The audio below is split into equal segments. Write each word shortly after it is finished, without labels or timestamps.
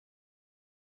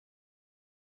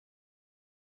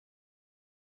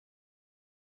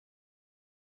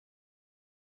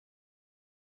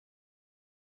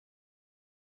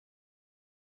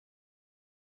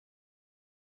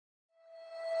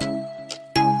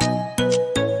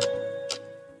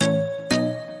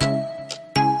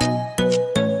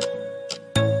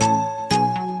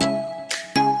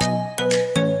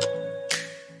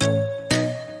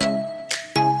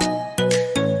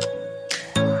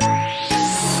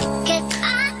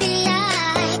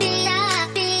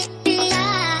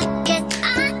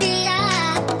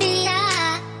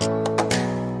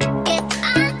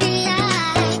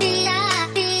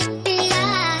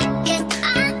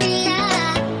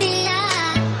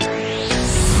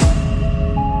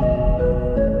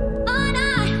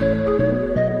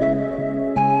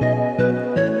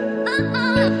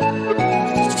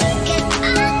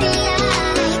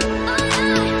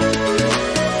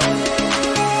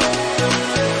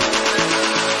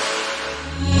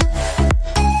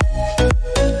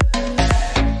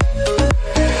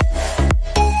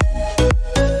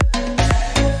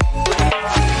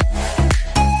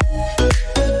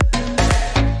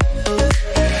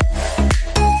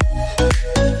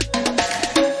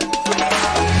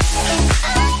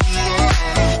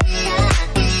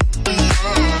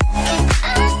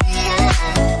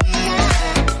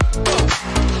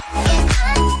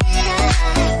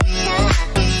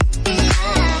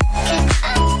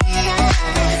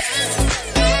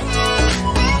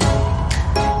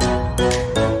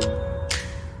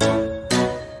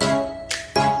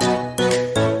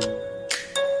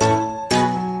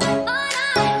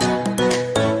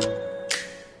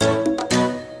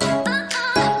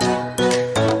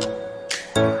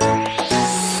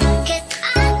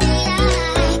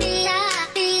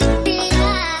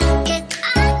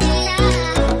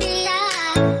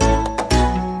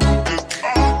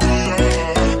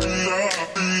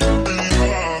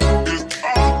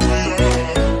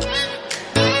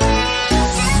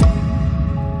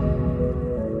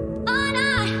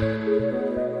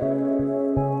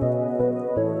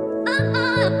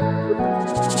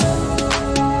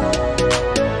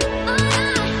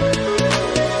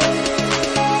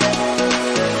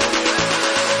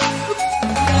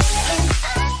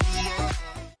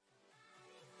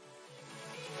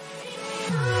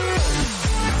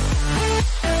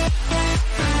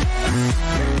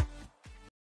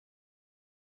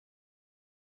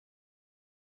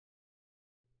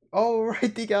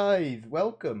Alrighty guys,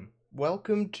 welcome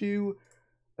to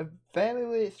a fairly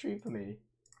late stream for me.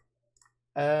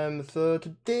 So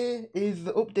today is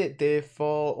the update day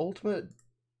for Ultimate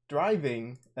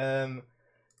Driving.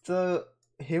 So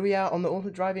here we are on the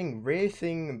Ultimate Driving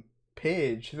racing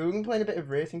page. So we're gonna be playing a bit of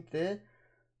racing today,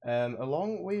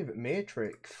 along with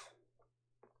Matrix.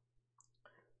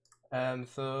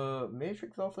 So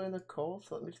Matrix also in the call,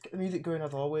 so let me just get the music going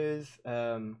as always.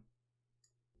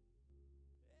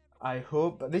 I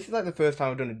hope this is like the first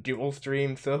time I've done a dual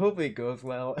stream, so hopefully it goes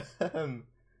well.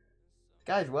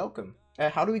 Guys, welcome.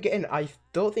 How do we get in? I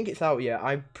don't think it's out yet.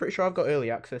 I'm pretty sure I've got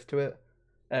early access to it.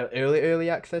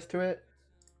 Early access to it.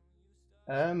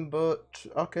 But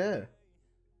okay.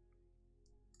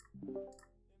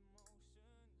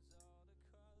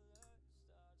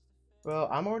 Well,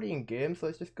 I'm already in game, so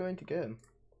let's just go into game.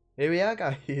 Here we are,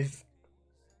 guys.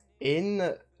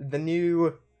 In the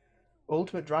new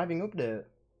Ultimate Driving update.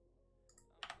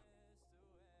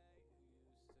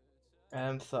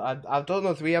 So I don't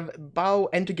know. So we have Bow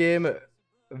enter game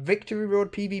Victory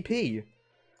Road PvP.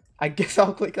 I guess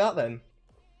I'll click that then.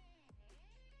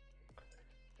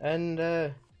 And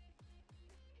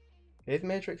here's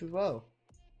Matrix as well.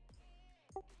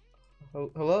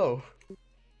 Hello.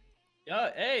 Yeah.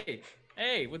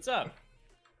 Hey. What's up?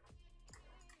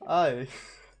 Hi.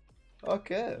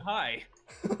 Okay. Hi.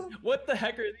 What the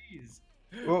heck are these?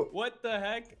 Whoa. What the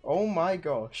heck? Oh my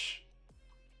gosh.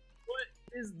 What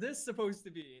is this supposed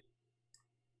to be?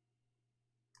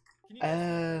 Can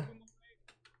you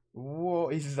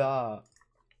what is that?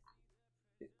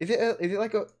 Is it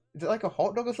like a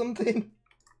hot dog or something?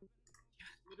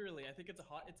 Literally, I think it's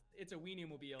a weenie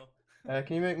mobile.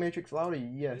 Can you make Matrix louder?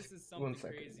 Yes. This is something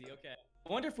crazy. Okay.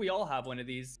 I wonder if we all have one of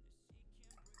these.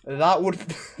 That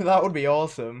would be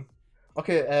awesome.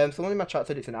 Okay, someone in my chat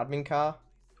said it's an admin car.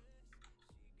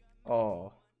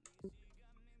 Oh.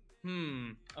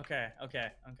 Okay.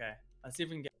 Let's see if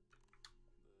we can get.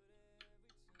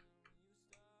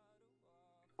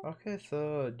 Okay,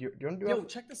 so do you want to do? Yo,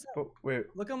 check this out. Oh, wait.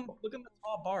 Look on the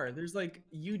top bar. There's like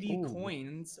UD Ooh.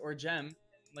 coins or gem,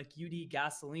 like UD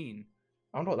gasoline.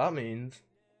 I don't know what that means.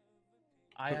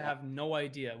 I have no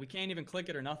idea. We can't even click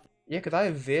it or nothing. Yeah, because I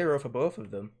have 0 for both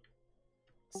of them.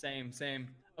 Same.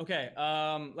 Okay,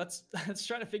 let's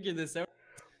try to figure this out.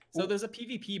 So there's a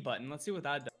PvP button. Let's see what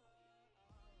that does.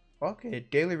 Okay,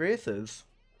 daily races.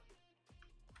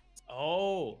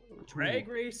 Oh, drag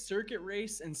race, circuit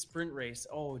race, and sprint race.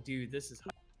 Oh, dude, this is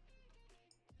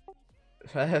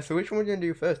So which one are you gonna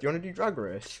do first? Do you want to do drag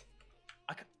race?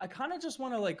 I kind of just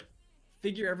want to like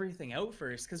figure everything out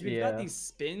first because we've got these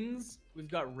spins,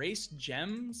 we've got race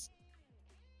gems.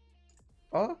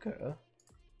 Okay.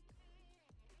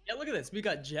 Yeah, look at this. We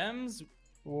got gems.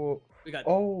 Whoa. We got.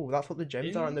 Oh, that's what the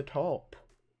gems are on the top.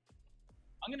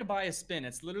 I'm gonna buy a spin.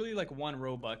 It's literally like 1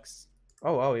 Robux.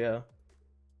 Oh yeah.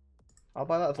 I'll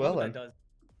buy that as well then.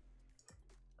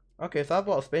 Okay, so I've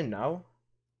got a spin now.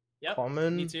 Yep.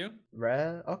 Common. Me too.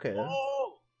 Rare. Okay.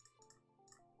 Oh,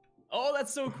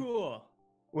 that's so cool.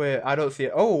 Wait, I don't see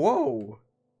it. Oh, whoa.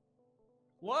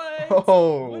 What?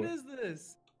 Oh. What is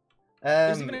this?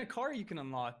 There's even a car you can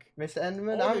unlock. Mr.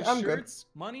 Enderman, Oh, I'm shirts,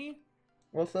 good. Money.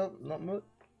 What's up? Not much.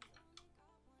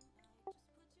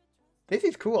 This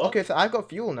is cool. Oh. Okay, so I've got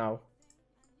fuel now.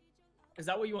 Is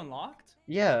that what you unlocked?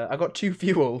 Yeah, I got 2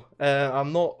 fuel.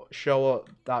 I'm not sure what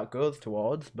that goes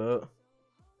towards, but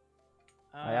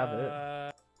I have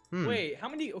it. Wait, how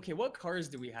many? Okay, what cars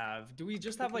do we have? Do we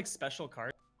just have like special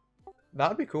cars?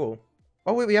 That'd be cool.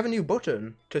 Oh wait, we have a new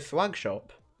button to swag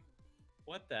shop.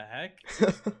 What the heck?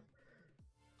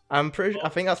 I'm pretty. I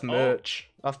think that's merch.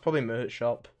 That's probably merch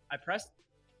shop. I pressed.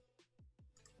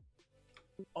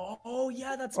 Oh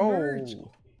yeah, that's merch.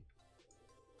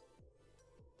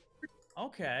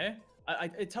 Okay.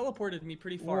 It teleported me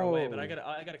pretty far away, but I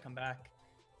gotta come back.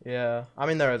 Yeah, I'm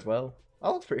in there as well.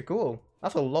 Oh, that's pretty cool.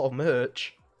 That's a lot of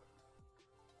merch.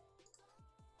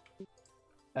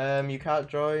 You can't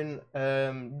join.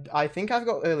 I think I've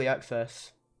got early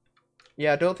access.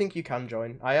 Yeah, I don't think you can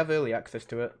join. I have early access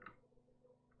to it.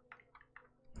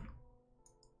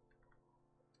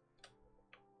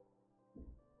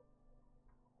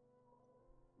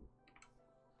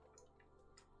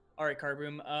 All right,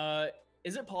 Carboom.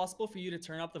 Is it possible for you to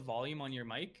turn up the volume on your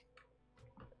mic?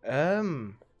 I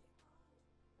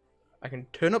can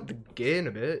turn up the gain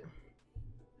a bit.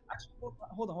 Actually,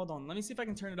 hold on. Let me see if I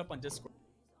can turn it up on Discord.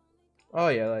 Oh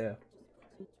yeah.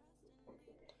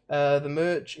 The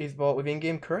merch is bought with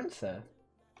in-game currency.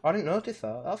 I didn't notice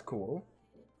that. That's cool.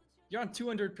 You're on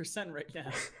 200% right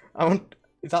now.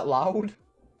 Is that loud?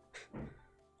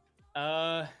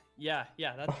 Yeah.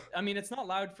 That. I mean, it's not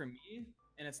loud for me,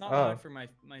 and it's not Oh. loud for my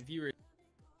viewers.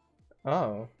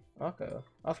 Oh, okay.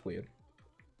 That's weird.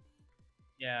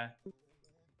 Yeah.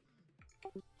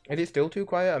 Is it still too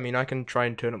quiet? I mean, I can try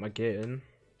and turn up my gain.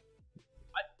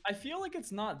 I feel like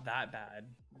it's not that bad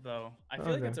though. I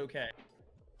feel like it's okay.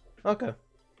 Okay.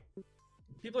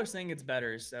 People are saying it's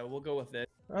better, so we'll go with it.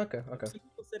 Okay. Some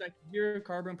people said I can hear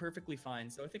Carbon perfectly fine,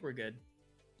 so I think we're good.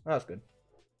 That's good.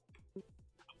 I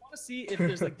want to see if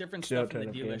there's like different stuff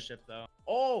in the dealership though.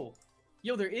 Oh,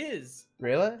 yo, there is.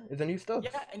 Really? Is there new stuff?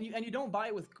 Yeah, and you don't buy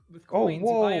it with coins. Oh,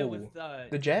 whoa. You buy it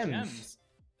with the gems.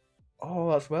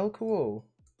 Oh, that's well cool.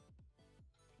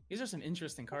 These are some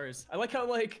interesting cars. I like how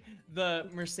like the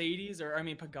Mercedes, or I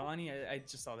mean Pagani. I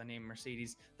just saw the name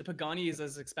Mercedes. The Pagani is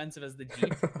as expensive as the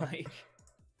Jeep. Like.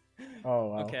 Oh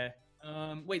wow. Okay.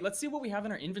 Wait. Let's see what we have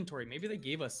in our inventory. Maybe they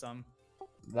gave us some.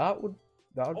 That would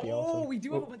be awesome. Oh, we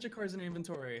do have a bunch of cars in our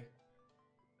inventory.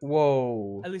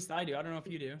 Whoa. At least I do. I don't know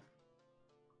if you do.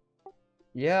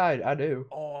 Yeah, I do.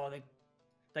 Oh,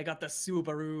 they got the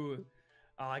Subaru.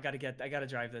 Oh, I gotta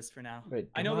drive this for now. Wait,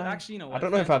 I know that actually, you know what? I don't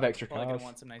know if I have extra probably cars. Gonna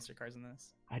want some nicer cars in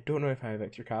this. I don't know if I have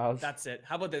extra cars. That's it.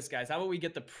 How about this, guys? How about we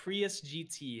get the Prius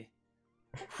GT?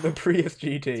 The Prius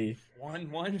GT.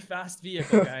 One fast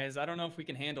vehicle, guys. I don't know if we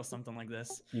can handle something like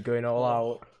this. You going all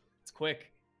out? It's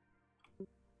quick.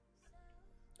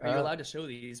 Are you allowed to show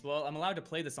these? Well, I'm allowed to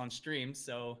play this on stream,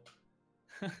 so.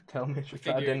 Tell me if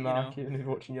I didn't mark you and he's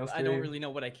watching your stream. I don't really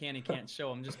know what I can and can't show.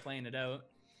 I'm just playing it out.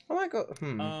 Oh my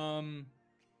god.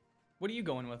 What are you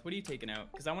going with? What are you taking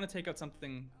out? Because I want to take out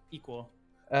something equal.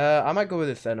 I might go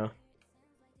with a Senna.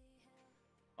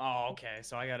 Oh, okay.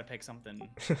 So I gotta pick something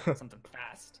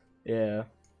fast. Yeah.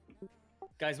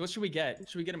 Guys, what should we get?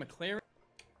 Should we get a McLaren?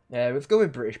 Yeah, let's go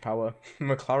with British Power.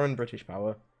 McLaren British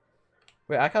Power.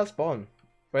 Wait, I can't spawn.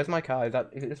 Where's my car?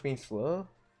 Is it just being slow?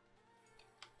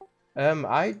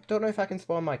 I don't know if I can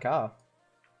spawn my car.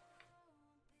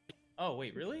 Oh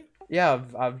wait, really? Yeah,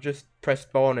 I've just pressed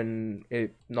spawn and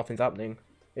nothing's happening.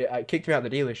 It kicked me out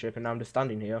of the dealership and now I'm just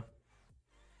standing here.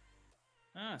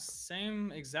 Ah,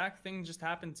 same exact thing just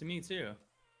happened to me too.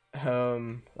 I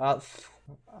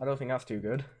don't think that's too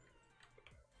good.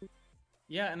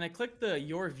 Yeah, and I clicked the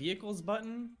Your Vehicles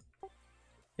button.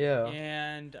 Yeah.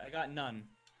 And I got none.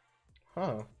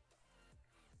 Huh.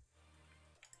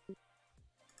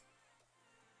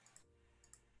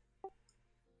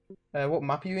 What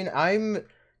map are you in?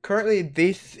 Currently,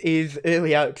 this is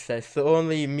early access, so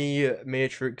only me,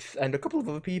 Matrix, and a couple of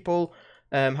other people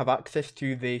have access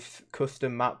to this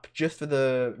custom map just for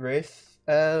the race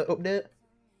update.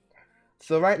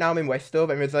 So right now I'm in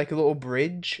Westover, and there's like a little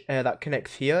bridge that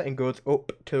connects here and goes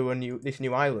up to this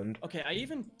new island. Okay, I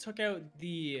even took out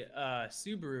the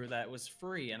Subaru that was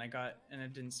free, and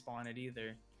it didn't spawn it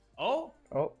either. Oh.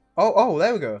 Oh!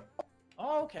 There we go.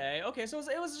 Oh, okay. So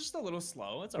it was just a little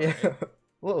slow. It's alright. Yeah, a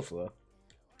little slow.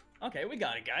 Okay, we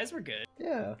got it, guys. We're good.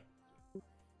 Yeah.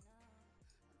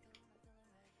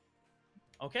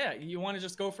 Okay, you want to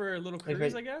just go for a little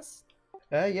cruise, I guess?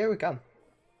 Yeah, we can.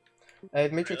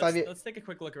 Matrix, let's take a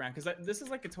quick look around, because this is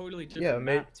like a totally different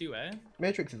map too, eh?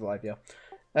 Matrix is live, yeah.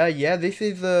 Yeah, this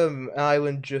is an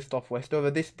island just off Westover.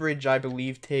 This bridge, I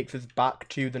believe, takes us back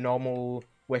to the normal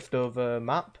Westover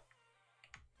map.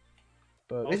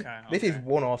 But this is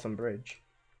one awesome bridge.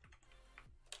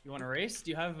 You want to race?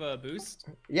 Do you have a boost?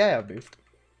 Yeah, I have boost.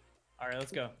 Alright,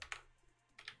 let's go.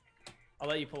 I'll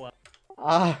let you pull up.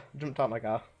 Ah, jumped out my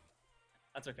car.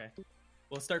 That's okay.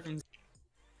 We'll start from...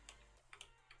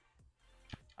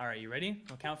 Alright, you ready?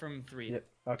 We'll count from 3. Yep,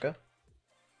 okay.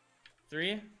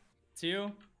 3,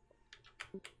 2...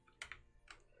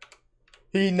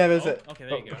 He never said... Okay,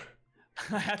 there you go.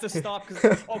 I had to stop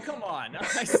because... Oh, come on.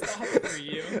 I stopped for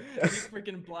you. You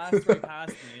freaking blast right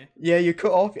past me. Yeah, you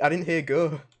cut off. I didn't hear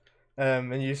go.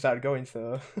 And you started going,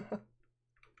 so...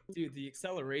 Dude, the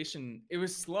acceleration, it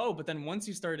was slow, but then once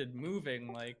you started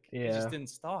moving, like, it just didn't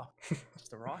stop.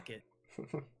 Just a rocket.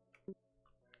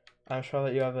 I'm sure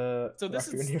that you have a... So this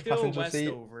is still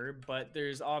Westover, but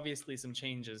there's obviously some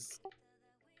changes.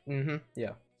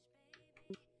 Yeah.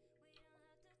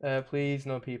 Please,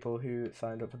 no people who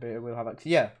signed up for beta will have access.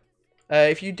 Yeah.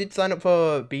 If you did sign up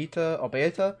for beta or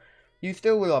beta, you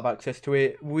still will have access to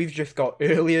it. We've just got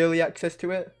early access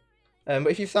to it. But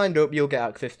if you signed up, you'll get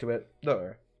access to it. Don't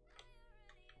worry.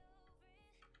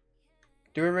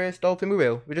 Do a race, Dalton? We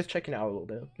will. We're just checking it out a little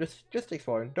bit. Just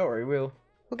exploring. Don't worry, we'll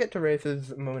get to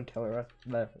races momentarily.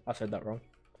 There, I said that wrong.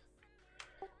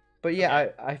 But yeah,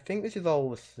 okay. I think this is all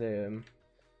the same.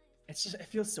 It's just, it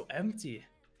feels so empty.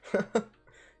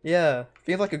 Yeah,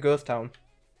 feels like a ghost town.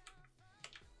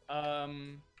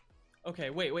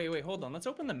 Okay, wait, hold on. Let's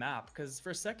open the map, because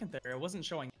for a second there, it wasn't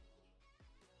showing.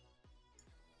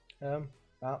 That.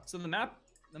 So the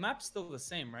map's still the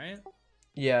same, right?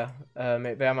 Yeah. They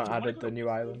haven't Do you wanna added go the to new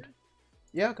White island. River?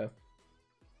 Yeah. Okay.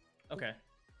 Okay.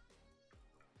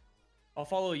 I'll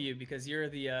follow you because you're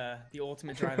the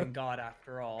ultimate driving god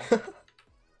after all.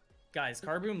 Guys,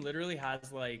 Carboom literally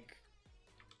has like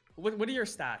what are your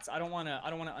stats? I don't wanna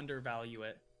undervalue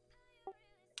it.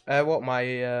 What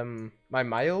my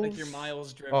miles? Like your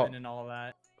miles driven Oh, and all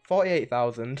that.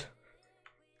 48,000.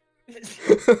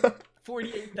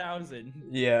 48,000.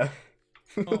 Yeah.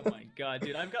 Oh my god,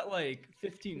 dude. I've got like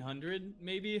 1,500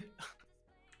 maybe.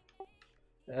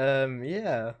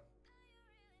 Yeah.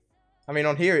 I mean,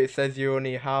 on here it says you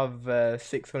only have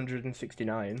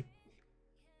 669.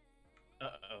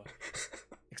 Uh-oh.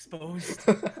 Exposed.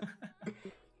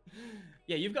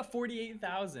 Yeah, you've got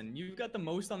 48,000. You've got the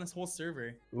most on this whole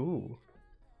server. Ooh,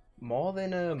 more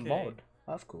than a Okay. mod.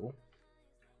 That's cool.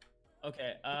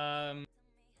 Okay.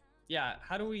 Yeah.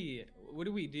 What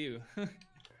do we do?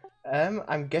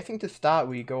 I'm guessing to start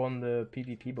we go on the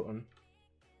PvP button.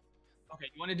 Okay.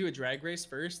 You want to do a drag race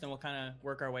first, then we'll kind of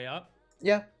work our way up.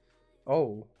 Yeah.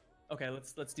 Oh. Okay.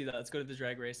 Let's do that. Let's go to the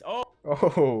drag race. Oh.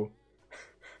 Oh.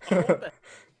 What the...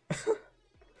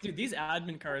 Dude, these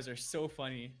admin cars are so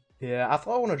funny. Yeah, I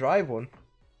thought I want to drive one.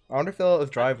 I wonder if they'll let us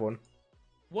drive one.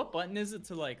 What button is it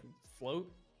to like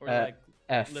float or like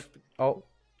F. lift? Oh,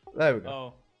 there we go.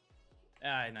 Oh.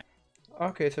 Ah, nice.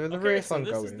 Okay, so there's a Okay, race so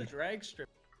ongoing. this is the drag strip.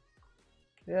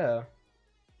 Yeah.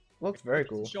 Looks very It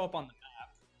doesn't cool. show up on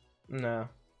the map. No.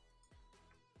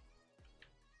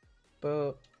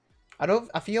 But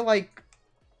I feel like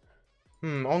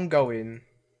ongoing.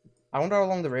 I wonder how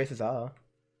long the races are.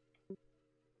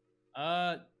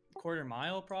 Quarter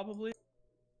mile probably.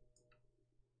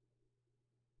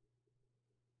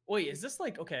 Wait, is this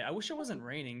like okay? I wish it wasn't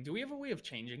raining. Do we have a way of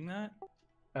changing that?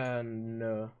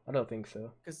 No, I don't think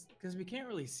so. Cause we can't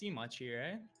really see much here,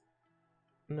 eh?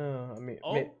 No, I mean,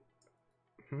 Oh.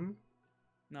 Hmm?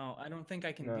 No, I don't think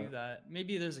I can No. do that.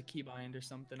 Maybe there's a keybind or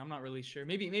something. I'm not really sure.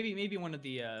 Maybe one of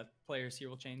the players here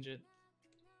will change it.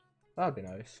 That'd be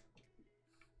nice.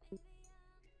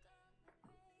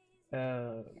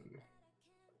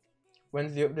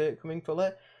 When's the update coming fully?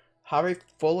 Harry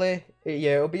fully?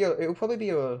 Yeah, it'll probably be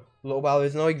a little while.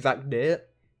 There's no exact date,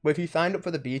 but if you signed up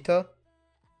for the beta,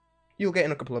 you'll get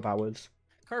in a couple of hours.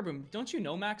 Carboom, don't you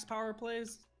know Max Power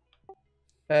plays?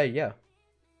 Yeah. Yeah,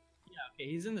 okay,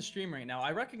 he's in the stream right now.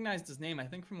 I recognized his name, I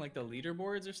think from like the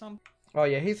leaderboards or something. Oh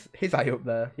yeah, he's high up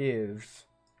there. He is.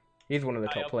 He's one of the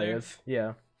High top up there? players.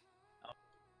 Yeah.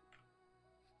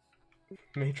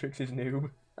 Matrix is noob.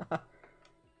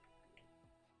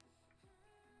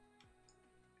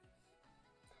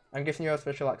 I'm guessing you have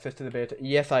special access to the beta.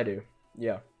 Yes, I do.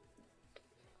 Yeah.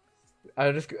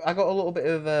 I got a little bit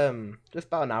of just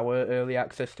about an hour early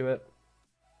access to it.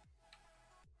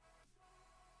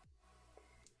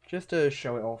 Just to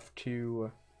show it off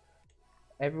to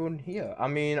everyone here. I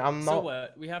mean, I'm So not.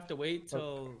 what? We have to wait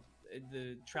till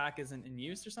the track isn't in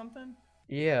use or something?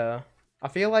 Yeah. I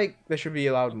feel like there should be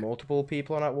allowed Okay. multiple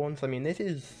people on at once. I mean, this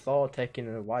is sort of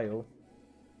taking a while.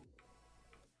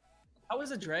 How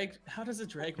does a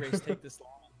drag race take this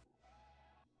long?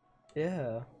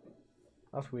 Yeah.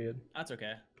 That's weird. That's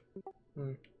okay.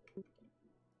 Hmm.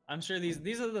 I'm sure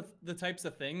these are the types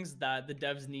of things that the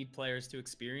devs need players to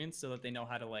experience so that they know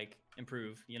how to like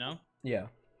improve, you know? Yeah.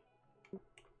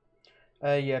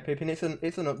 Yeah, Pippin, it's an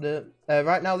update.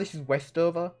 Right now this is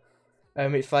Westover.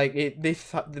 It's like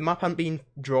the map hasn't been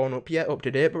drawn up yet, up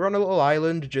to date, but we're on a little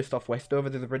island just off Westover.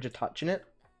 There's a bridge attaching it.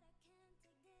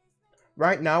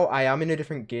 Right now I am in a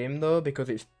different game though because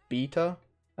it's beta.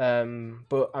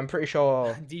 But I'm pretty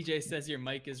sure. DJ says your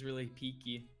mic is really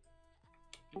peaky.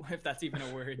 If that's even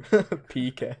a word.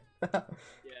 Pika. Yeah.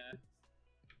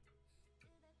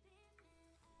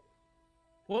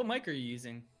 What mic are you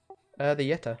using? The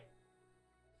Yetta.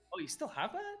 Oh, you still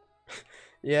have that?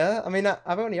 Yeah, I mean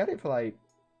I've only had it for like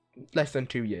less than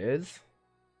 2 years.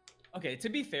 Okay, to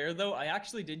be fair though, I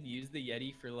actually did use the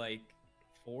Yeti for like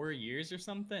 4 years or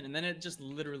something, and then it just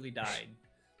literally died.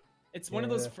 It's one of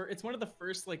those. It's one of the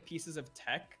first like pieces of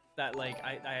tech that like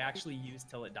I actually used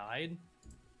till it died.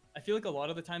 I feel like a lot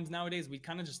of the times nowadays we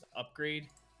kind of just upgrade,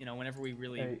 you know, whenever we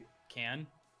really can.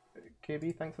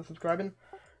 KB, thanks for subscribing.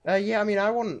 Yeah, I mean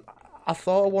I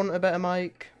thought I want a better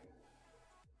mic.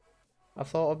 I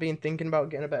thought I've been thinking about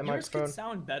getting a better Yours microphone. could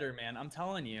sound better, man. I'm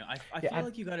telling you. I feel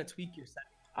like you gotta tweak your setting.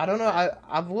 I don't know.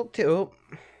 I've looked it up.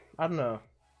 I don't know.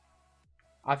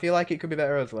 I feel like it could be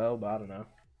better as well, but I don't know.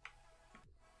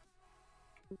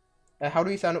 How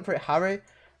do you sign up for it, Harry?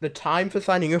 The time for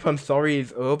signing up, I'm sorry,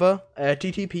 is over.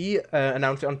 TTP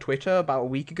announced it on Twitter about a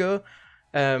week ago.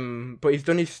 But he's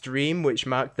done his stream, which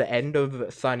marked the end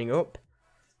of signing up.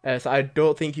 So I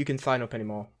don't think you can sign up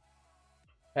anymore.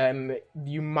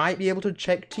 You might be able to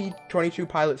check T22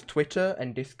 Pilot's Twitter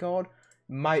and Discord.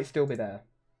 Might still be there.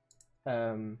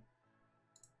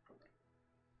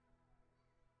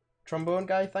 Trombone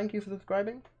guy, thank you for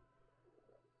subscribing.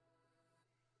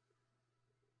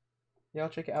 Yeah, I'll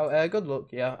check it out. Good luck.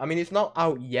 Yeah, I mean it's not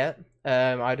out yet.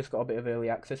 I just got a bit of early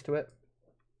access to it.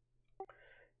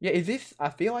 Yeah, is this? I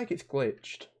feel like it's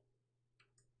glitched.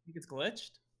 I think it's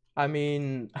glitched. I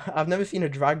mean, I've never seen a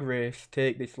drag race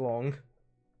take this long.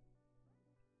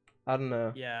 I don't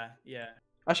know. Yeah, yeah.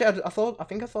 Actually, I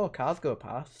think I saw cars go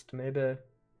past.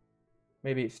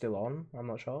 Maybe it's still on. I'm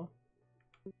not sure.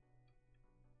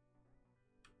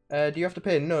 Do you have to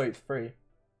pay? No, it's free.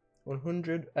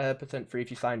 100% free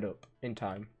if you signed up in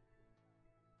time.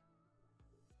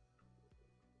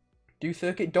 Do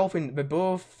Circuit Dolphin? They're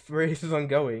both races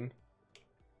ongoing.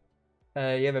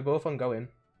 Yeah, they're both ongoing.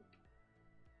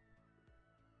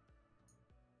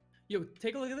 Yo,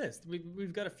 take a look at this.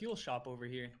 We've got a fuel shop over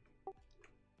here.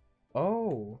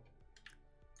 Oh.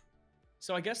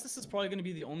 So I guess this is probably going to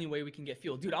be the only way we can get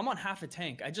fuel. Dude, I'm on half a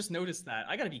tank. I just noticed that.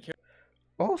 I got to be careful.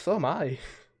 Oh, so am I.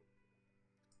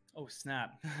 Oh,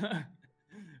 snap.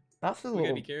 That's a We little...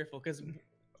 gotta be careful, because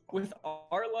with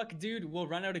our luck, dude, we'll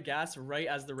run out of gas right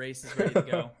as the race is ready to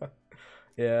go.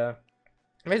 Yeah.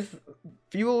 There's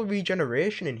fuel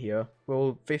regeneration in here.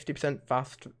 Well, 50%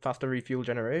 faster refuel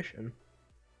generation.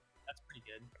 That's pretty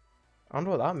good. I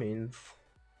wonder what that means.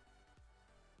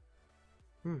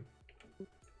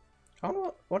 I don't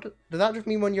know what does that just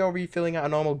mean when you're refilling at a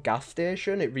normal gas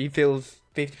station, it refills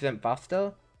 50%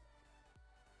 faster?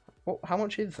 How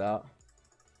much is that?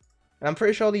 And I'm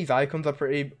pretty sure these icons are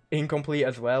pretty incomplete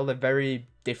as well. They're very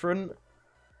different.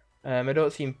 I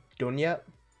don't seem done yet.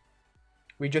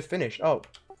 We just finished. Oh.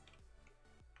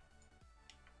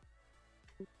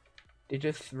 It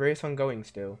just race ongoing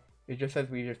still. It just says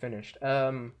we just finished.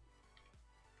 They're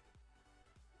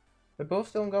both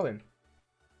still ongoing.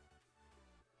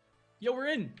 Yo, we're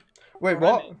in. Wait,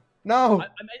 what? No.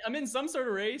 I'm in some sort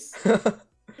of race.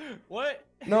 What?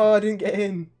 No, I didn't get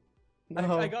in.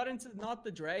 No. I got into not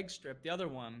the drag strip, the other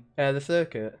one. The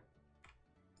circuit.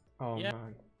 Oh Yeah.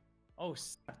 man. Oh,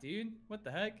 snap, dude. What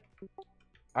the heck?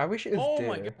 I wish it was Oh day.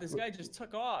 my god, this guy just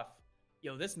took off.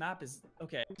 Yo, this map is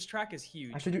okay. This track is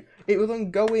huge. It was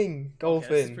ongoing,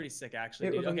 Dolphin. Okay, this is pretty sick, actually.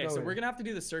 It Dude. was Okay, so ongoing. we're gonna have to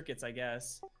do the circuits, I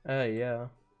guess. Yeah.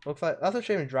 Looks like that's a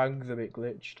shame. Drag's a bit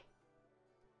glitched.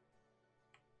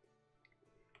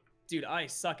 Dude, I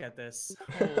suck at this.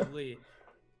 Holy.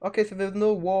 Okay, so there's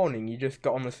no warning. You just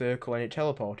got on the circle and it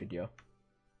teleported you.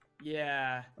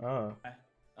 Yeah. Oh.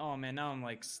 Oh man, now I'm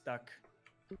like stuck.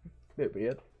 Bit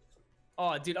weird.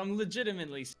 Oh, dude, I'm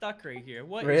legitimately stuck right here.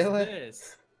 What Really? is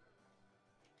this?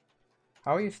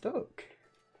 How are you stuck?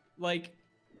 Like,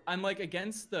 I'm like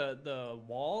against the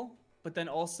wall, but then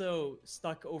also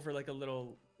stuck over like a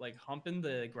little like hump in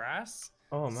the grass.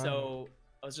 Oh man. So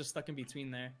I was just stuck in between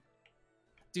there.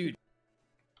 Dude.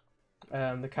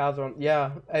 The cars are on.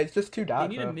 Yeah, it's just too dark.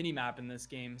 They need a mini map in this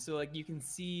game, so like you can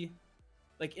see,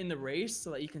 like in the race,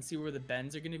 so that you can see where the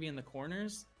bends are going to be in the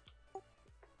corners.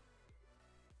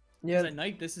 Yeah. Because at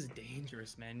night, this is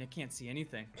dangerous, man. You can't see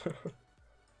anything.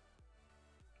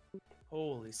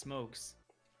 Holy smokes.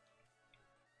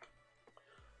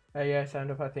 Yeah,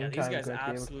 signed up. I think Yeah, these I'm guys going to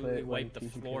be able to play absolutely it when wiped the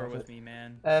TCP floor has with it. me,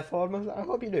 man. Ford, I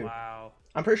hope you do. Wow.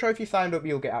 I'm pretty sure if you signed up,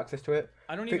 you'll get access to it.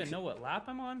 I don't even know what lap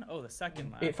I'm on. Oh, the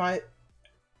second lap.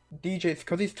 DJ, it's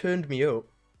because he's turned me up.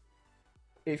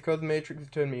 It's because Matrix has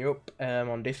turned me up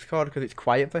on Discord because it's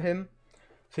quiet for him.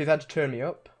 So he's had to turn me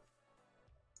up.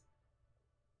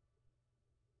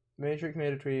 Matrix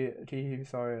made a tweet, he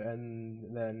saw it,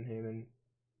 and then him and...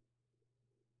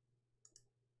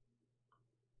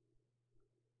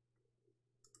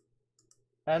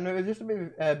 And it was just a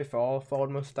bit before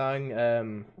Ford Mustang. I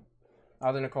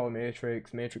was in a call with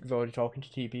Matrix. Matrix was already talking to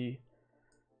TP.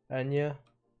 And yeah,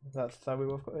 that's how we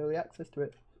both got early access to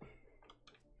it.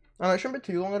 And it shouldn't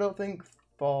be too long, I don't think,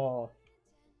 for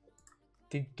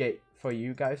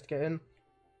you guys to get in.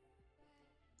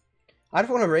 I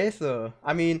just want to race though.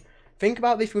 I mean, think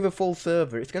about this with a full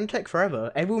server. It's going to take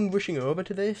forever. Everyone rushing over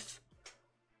to this.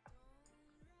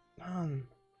 Man.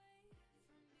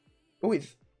 Oh,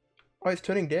 it's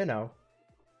turning day now.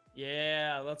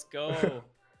 Yeah, let's go.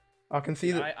 I can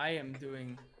see that. I am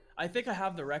doing... I think I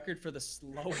have the record for the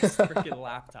slowest freaking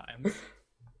lap time.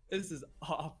 This is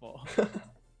awful.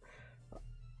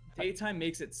 Daytime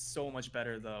makes it so much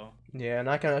better, though. Yeah, and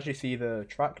I can actually see the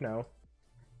track now.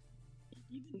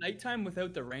 Even nighttime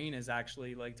without the rain is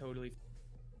actually, like, totally...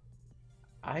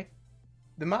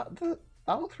 The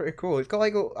That looks pretty cool. It's got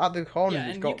like at the corners. Yeah,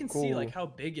 It's and you got can see like cool how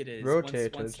big it is once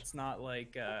rotators. it's not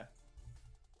like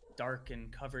dark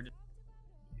and covered.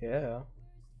 Yeah.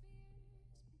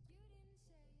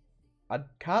 I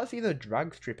can't see the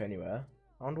drag strip anywhere.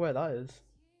 I wonder where that is.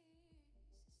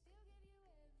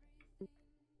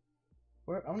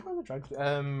 Where? I wonder where the drag.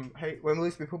 Hey, when will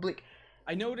this be public?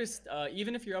 I noticed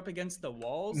even if you're up against the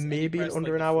walls and you Maybe in press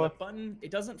under like an the hour. flip button, it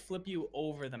doesn't flip you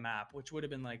over the map, which would have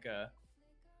been like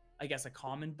I guess a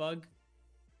common bug.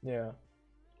 Yeah.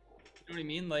 You know what I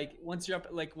mean? Like once you're up,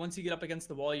 like once you get up against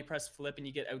the wall, you press flip and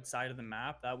you get outside of the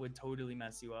map. That would totally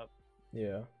mess you up.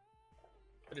 Yeah.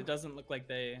 But it doesn't look like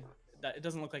it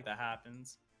doesn't look like that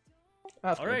happens.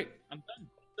 That's All good. right, I'm done.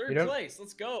 Third place.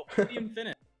 Let's go. Podium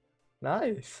finish.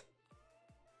 Nice.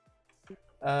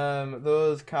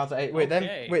 Those cars are wait,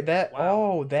 Okay. wait, they're Wow.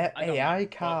 oh, they're I got my AI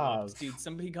butt cars. whooped, dude.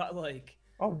 Somebody got like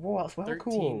Oh, whoa, that's well 13.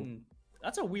 cool.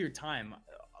 That's a weird time.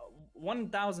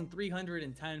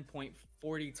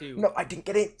 1,310.42. No, I didn't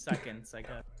get in. Seconds, I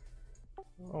guess.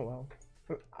 Oh well.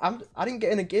 I didn't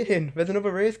get in again. There's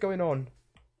another race going on.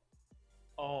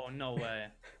 Oh no way.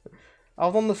 I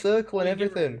was on the circle and you get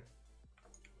everything.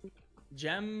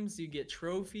 Gems, you get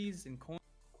trophies and coins.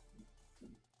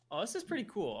 Oh, this is pretty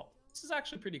cool. This is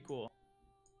actually pretty cool.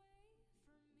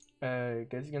 Guess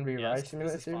it's gonna be Yes, Ride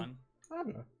Simulator this is soon. fun. I don't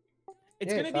know.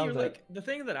 It's Yeah, gonna it be sounds like the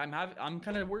thing that I'm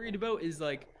kind of worried about is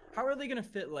like how are they gonna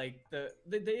fit like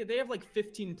they have like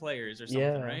 15 players or something,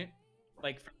 Yeah. right?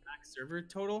 Like for max server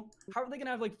total. How are they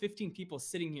gonna have like 15 people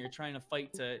sitting here trying to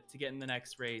fight to get in the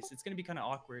next race? It's gonna be kind of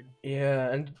awkward.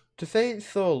 Yeah, and to say it's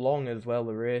so long as well,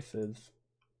 the races.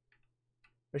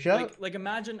 Which Like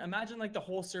imagine like the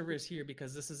whole server is here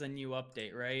because this is a new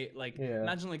update, right? Like Yeah.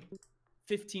 imagine like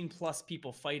 15 plus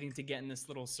people fighting to get in this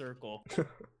little circle.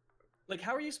 Like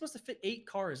how are you supposed to fit 8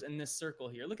 cars in this circle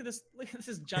here? Look at this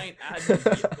giant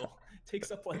admin vehicle.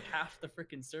 Takes up like half the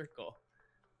freaking circle.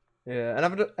 Yeah,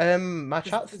 and my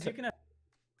chat's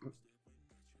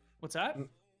What's that?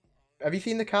 Have you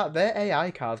seen the car? They're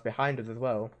AI cars behind us as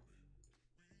well.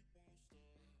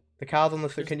 The cars on the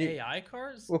circuit. Can you AI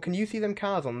cars? Well, can you see them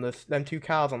cars on them 2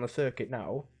 cars on the circuit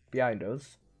now behind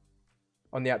us?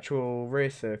 On the actual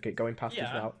race circuit going past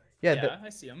us now. Yeah, I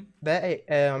see them.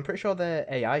 I'm pretty sure they're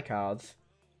AI cars.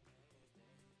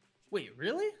 Wait,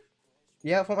 really?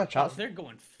 Yeah, that's what my chat's. They're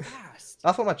going fast.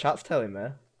 That's what my chat's telling me,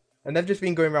 and they've just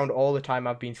been going around all the time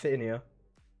I've been sitting here.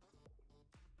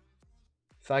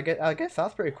 So I guess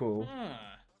that's pretty cool. Huh.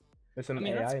 There's some I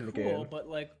mean, AI that's in the cool, game. but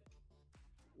like,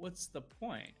 what's the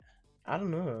point? I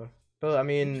don't know, but I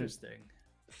mean, Interesting.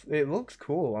 it looks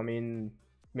cool. I mean,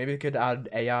 maybe we could add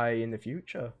AI in the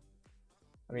future.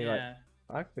 I mean, Yeah.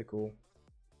 that could be cool.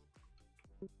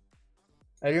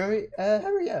 You remember,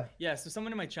 Henry? Yeah. Yeah, so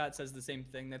someone in my chat says the same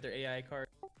thing, that they're AI cars.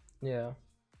 Yeah.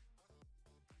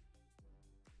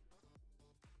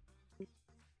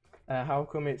 How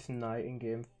come it's night in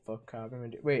game? Fuck, I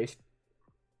remember. Wait,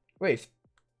 it's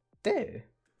day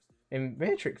in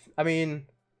Matrix. I mean,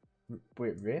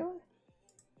 wait, really?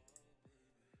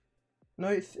 No,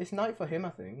 it's night for him.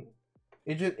 I think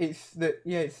it's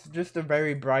just a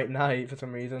very bright night for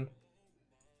some reason.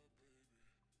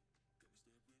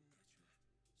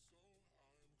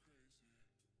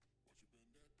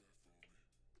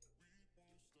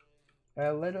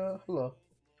 Hello.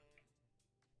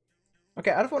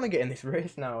 Okay, I just want to get in this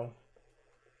race now.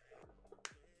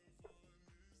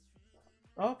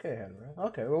 Okay, Henry.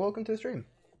 Okay, well, welcome to the stream.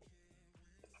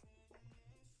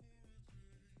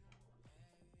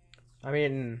 I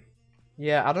mean,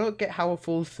 yeah, I don't get how a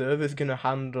full server's gonna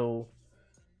handle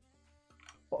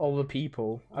all the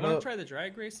people. I want to try the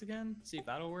drag race again, see if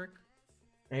that'll work.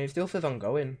 And it still says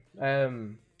ongoing. I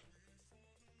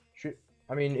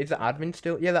mean, is the admin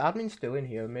still? Yeah, the admin's still in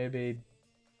here. Maybe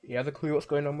he has a clue what's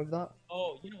going on with that.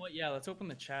 Oh, you know what? Yeah, let's open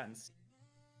the chat and see.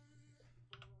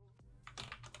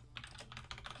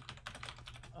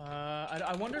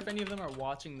 I wonder if any of them are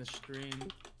watching the stream.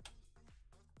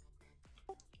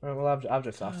 Oh, well, I've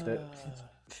just asked it.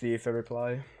 See if they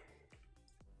reply.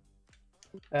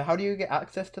 How do you get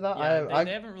access to that? Yeah,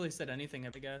 they haven't really said anything, I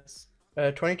guess.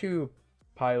 22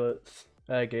 pilots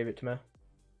gave it to me.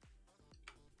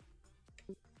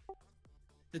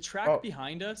 The track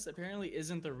behind us apparently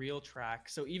isn't the real track,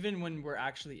 so even when we're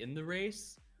actually in the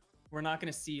race, we're not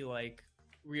gonna see like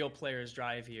real players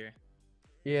drive here.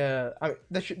 Yeah, I mean,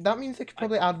 that means they could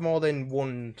probably add more than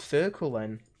one circle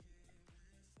then.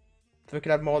 So we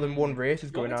could have more than one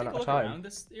races going on at a time. Around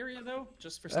this area though,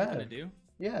 just for something to do.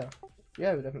 Yeah, we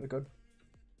definitely could.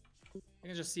 I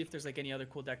can just see if there's like any other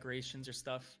cool decorations or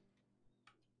stuff.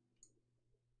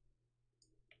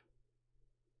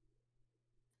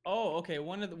 Oh, okay.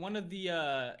 One of the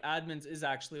admins is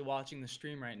actually watching the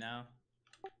stream right now.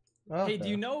 Hey, do Okay.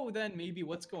 you know then maybe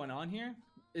what's going on here?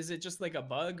 Is it just like a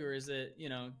bug, or is it,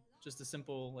 just a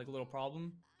simple like little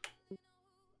problem?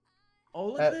 Oh,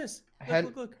 look at this.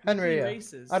 Look. Henry, Weekly yeah. I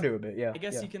races. do a bit, yeah, I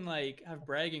guess yeah. you can like have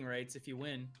bragging rights if you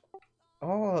win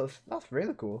Oh, that's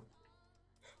really cool.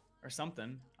 or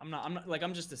something.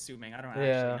 I'm just assuming. I don't actually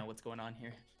Yeah. know what's going on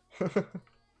here.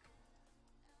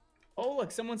 Oh,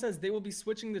 look, someone says they will be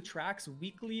switching the tracks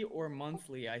weekly or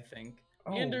monthly, I think.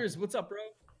 Oh, Anders, what's up, bro?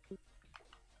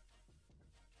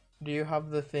 do you have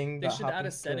the thing They that should add a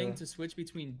happens setting to? to switch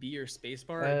between B or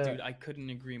spacebar. Uh, Dude, I couldn't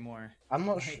agree more. I'm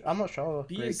not. Like, I'm not sure.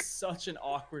 B Greg. is such an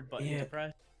awkward button Yeah, to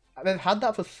press. they've had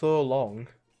that for so long.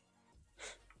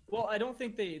 Well, I don't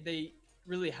think they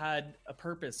really had a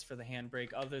purpose for the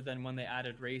handbrake other than when they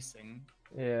added racing.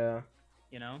 Yeah.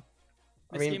 You know,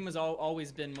 I this mean, game has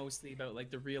always been mostly about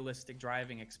like the realistic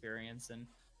driving experience and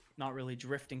not really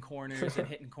drifting corners and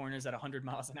hitting corners at 100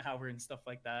 miles an hour and stuff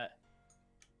like that.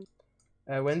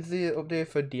 when's the update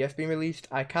for DS being released?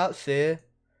 I can't say.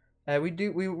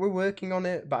 We're working on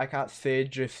it, but I can't say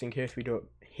just in case we don't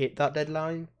hit that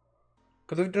deadline.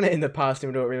 Because we've done it in the past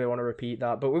and we don't really want to repeat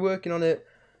that. But we're working on it.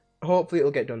 Hopefully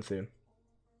it'll get done soon.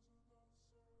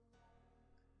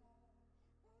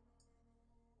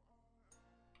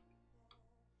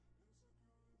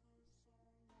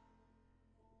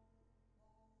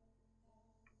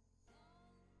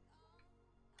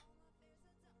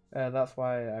 That's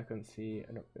why I couldn't see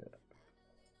an update.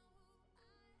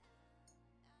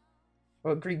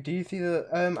 Well, Greek, do you see the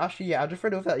actually yeah, I just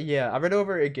read over that. Yeah, I read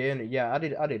over it again. Yeah, I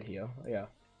did hear. Yeah.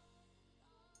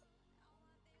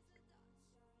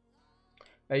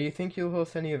 You think you'll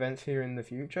host any events here in the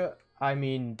future? I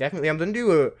mean, definitely.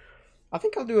 I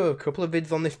think I'll do a couple of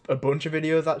vids on this, a bunch of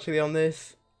videos actually on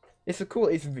this. It's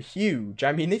huge.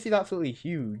 I mean, this is absolutely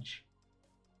huge.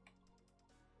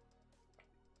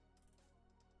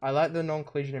 I like the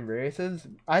non-collision in races.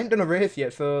 I ain't done a race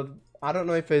yet, so I don't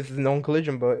know if there's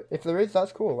non-collision, but if there is,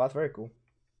 that's cool. That's very cool.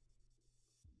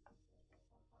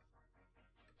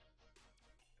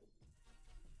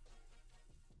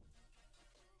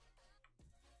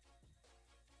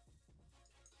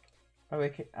 Oh,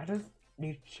 wait, I just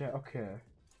need to check. Okay.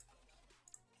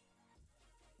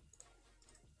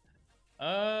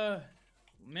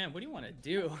 Man, what do you want to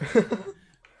do?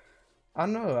 I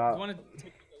know. You want to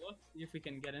take a look, see if we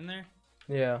can get in there?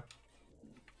 Yeah.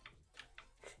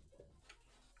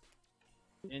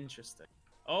 Interesting.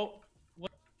 Oh,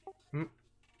 what? Hmm.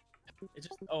 It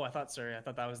just. Oh, I thought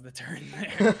that was the turn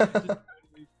there.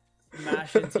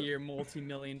 Smash into your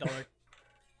multi-million-dollar.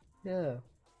 Yeah.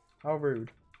 How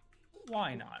rude.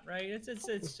 Why not, right? It's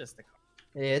just a car.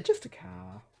 Yeah, just a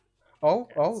car. Oh,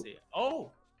 Okay, oh. let's see.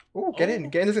 Oh, Oh, get in.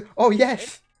 Oh,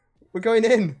 yes. We're going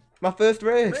in. My first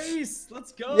race. race!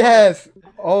 Let's go! Yes.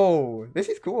 Oh, this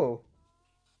is cool.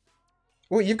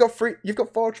 Oh, you've got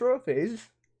 4 trophies.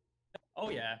 Oh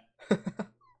yeah.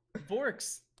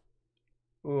 Vorks.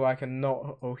 Oh, I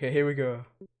cannot. Okay, here we go.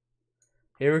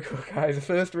 Here we go, guys. The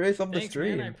first race of the Thanks,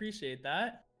 stream. man. I appreciate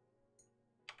that.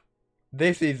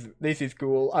 This is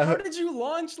cool. How did you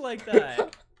launch like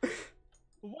that?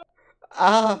 What?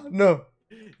 Ah, no.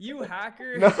 You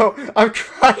hacker. No, I've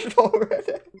crashed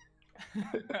already.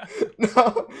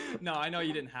 No. No, I know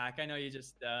you didn't hack. I know you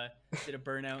just did a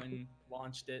burnout and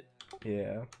launched it.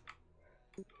 Yeah.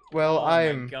 Well,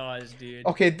 Oh my gosh, dude.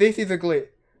 Okay, this is a glitch.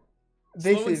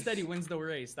 Slow and steady wins the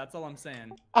race. That's all I'm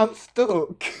saying. I'm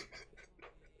stuck.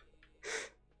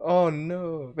 Oh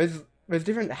no. There's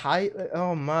different height.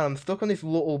 Oh man, I'm stuck on this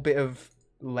little bit of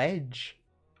ledge.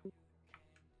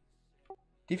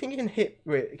 Do you think you can hit?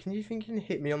 Wait, can you think you can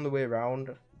hit me on the way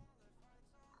around?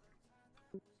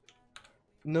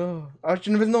 No.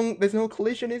 Actually, there's no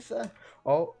collision, is there?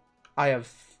 Oh, I have.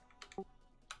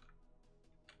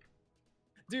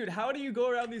 Dude, how do you go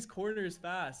around these corners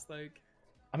fast? Like,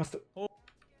 I must. Oh.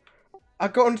 I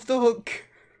got unstuck.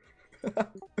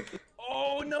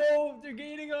 Oh no, they're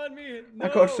gaining on me. No. I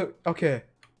got unstuck. Okay,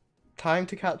 time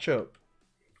to catch up.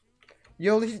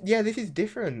 Yo, this is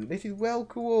different. This is well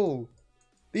cool.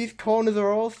 These corners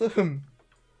are awesome.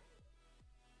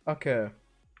 Okay.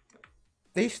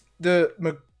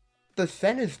 The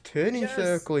center's turning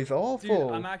circle is awful.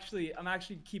 Dude, I'm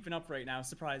actually keeping up right now,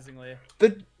 surprisingly.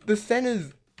 The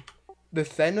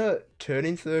center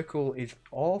turning circle is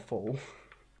awful.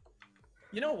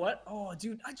 You know what? Oh,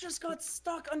 dude, I just got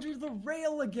stuck under the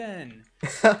rail again.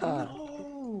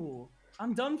 No,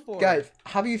 I'm done for. Guys,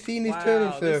 have you seen this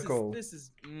turning circle? This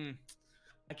is.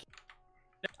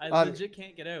 I legit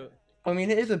can't get out. I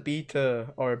mean, it is a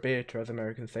beta, or a beta as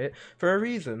Americans say it, for a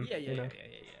reason. Yeah.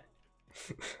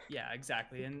 Yeah,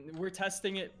 exactly. And we're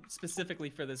testing it specifically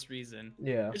for this reason.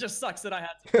 Yeah. It just sucks that I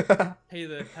had to pay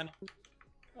the penalty.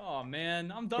 Oh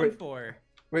man, I'm done Wait, for.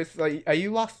 wait, so are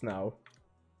you last now?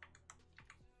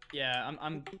 Yeah,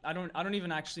 I don't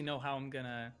even actually know how I'm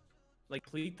gonna like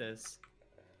complete this.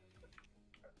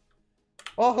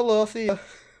 Oh, hello, see ya.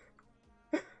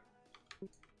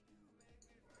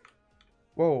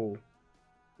 Whoa.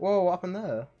 Whoa, what happened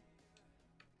there?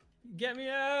 Get me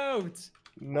out!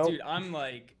 Nope. Dude, I'm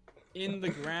like in the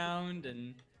ground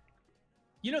and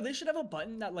you know, they should have a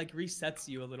button that like resets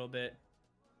you a little bit.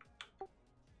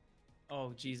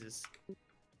 Oh, Jesus.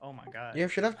 Oh my god. Yeah,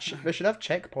 they should have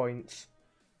checkpoints.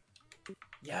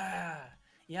 Yeah.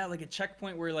 Yeah, like a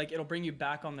checkpoint where like it'll bring you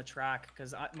back on the track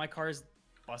because my car's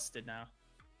busted now.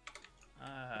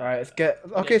 Right, let's get.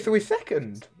 Okay, so we're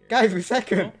second. Guys, we're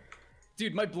second. Oh.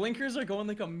 Dude, my blinkers are going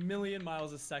like a million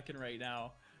miles a second right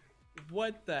now.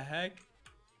 What the heck?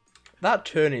 That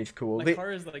turn is cool. My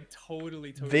car is like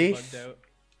totally bugged out.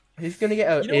 He's gonna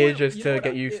get ages to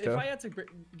get used to. If I had to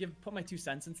put my 2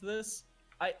 cents into this,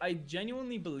 I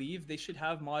genuinely believe they should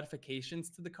have modifications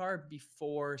to the car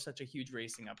before such a huge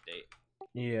racing update.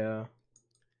 Yeah.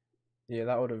 Yeah,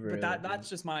 that would have really. But that's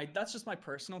just my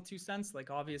personal 2 cents.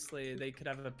 Like obviously they could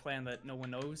have a plan that no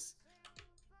one knows.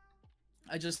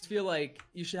 I just feel like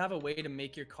you should have a way to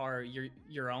make your car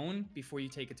your own before you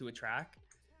take it to a track.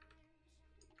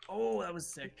 Oh, that was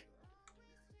sick.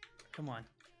 Come on.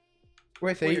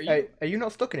 Wait, so are you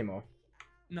not stuck anymore?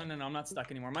 No, I'm not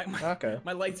stuck anymore. Okay.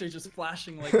 My lights are just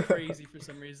flashing like crazy for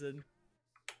some reason.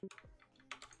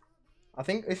 I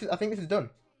think this is done.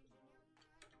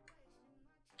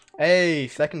 Hey,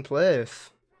 second place.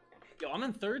 Yo, I'm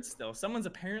in third still. Someone's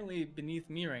apparently beneath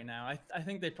me right now. I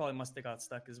think they probably must have got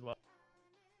stuck as well.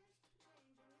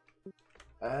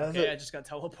 Okay, I just got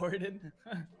teleported.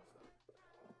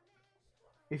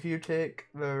 If you take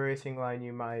the racing line,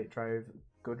 you might drive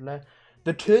goodly.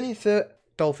 The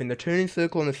Dolphin, the turning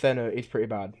circle in the center is pretty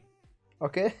bad.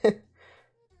 Okay?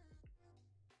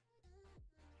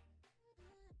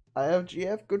 I have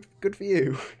GF, good for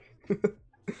you.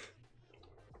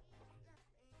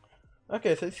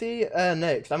 Okay, so see,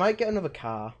 next, I might get another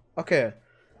car. Okay.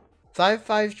 So I have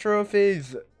 5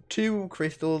 trophies, 2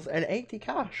 crystals, and 80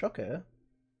 cash, okay.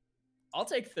 I'll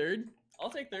take third,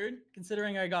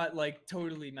 considering I got, like,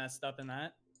 totally messed up in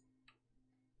that.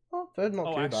 Oh, third not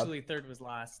too bad. Oh, actually, third was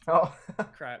last. Oh.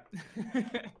 Crap.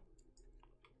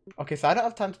 Okay, so I don't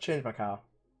have time to change my car.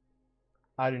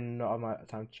 I do not have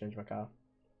time to change my car.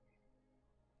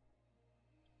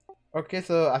 Okay,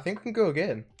 so I think we can go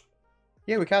again.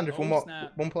 Yeah, we can, just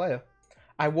one player.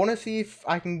 I want to see if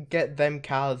I can get them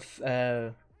cars,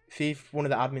 see if one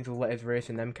of the admins will let us race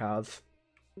in them cars.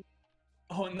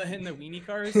 Oh, in the weenie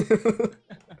cars?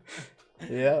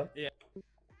 Yeah. Yeah.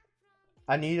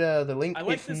 I need the link. I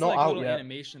like it's this not out little yet.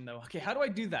 animation though. Okay, how do I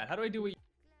do that? How do I do it?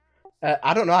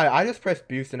 I don't know. I just pressed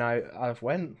boost and I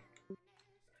went.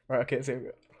 Right. Okay. So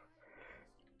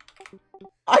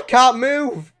I can't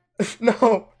move.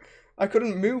 No, I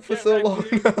couldn't move for so long.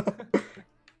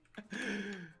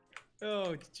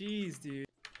 Oh, jeez, dude.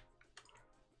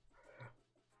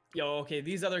 Yo, okay,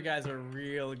 these other guys are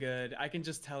real good. I can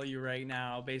just tell you right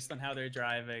now, based on how they're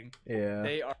driving. Yeah.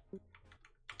 They are.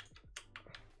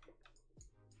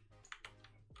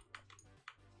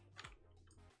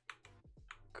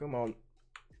 Come on.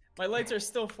 My lights are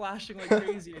still flashing like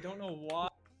crazy. I don't know why.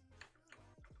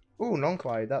 Ooh,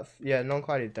 non-Clyde.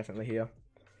 Non-Clyde is definitely here.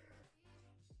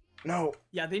 No.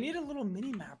 Yeah, they need a little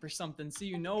mini map or something so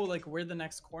you know like where the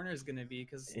next corner is gonna be,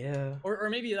 cause yeah. Or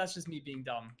maybe that's just me being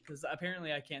dumb, because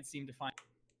apparently I can't seem to find.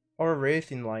 Or a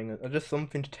racing line, or just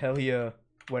something to tell you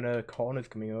when a corner's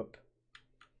coming up.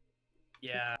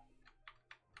 Yeah.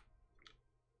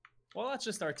 Well, that's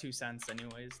just our 2 cents,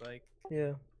 anyways. Like.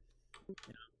 Yeah. You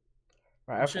know.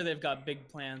 Right, I'm sure they've got big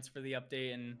plans for the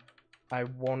update, and. I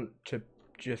want to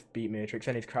just beat Matrix,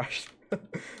 and he's crashed.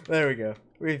 There we go.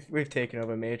 We've taken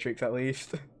over Matrix at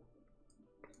least.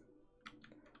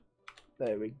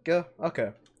 There we go.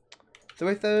 Okay. So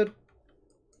we're third.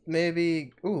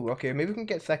 Maybe. Ooh, okay. Maybe we can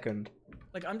get second.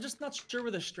 Like, I'm just not sure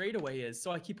where the straightaway is,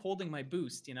 so I keep holding my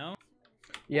boost, you know?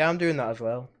 Yeah, I'm doing that as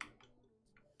well.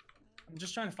 I'm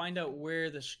just trying to find out where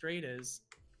the straight is.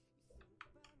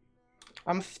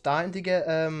 I'm starting to get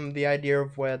the idea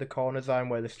of where the corners are and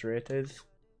where the straight is.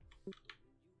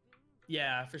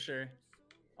 Yeah, for sure.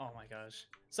 Oh my gosh.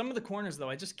 Some of the corners though,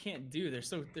 I just can't do. They're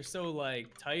so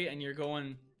like tight, and you're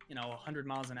going, 100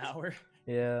 miles an hour.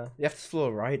 Yeah, you have to slow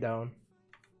right down.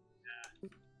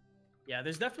 Yeah,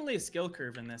 there's definitely a skill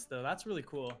curve in this though. That's really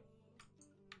cool.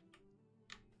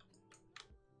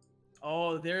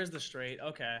 Oh, there's the straight.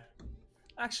 Okay.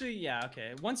 Actually, yeah,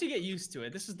 okay. Once you get used to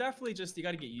it, this is definitely just you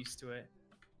got to get used to it.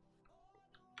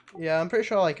 Yeah, I'm pretty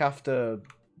sure like after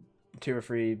 2 or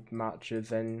 3 matches,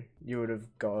 then you would have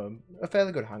got a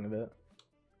fairly good hang of it.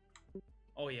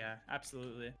 Oh yeah,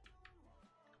 absolutely.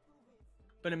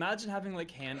 But imagine having like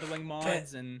handling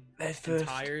mods and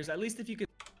tires. At least if you could,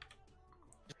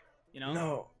 you know.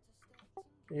 No.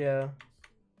 Yeah.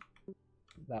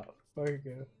 That very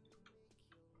good.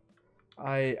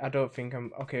 I don't think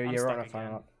I'm okay. I'm You're on stuck a fan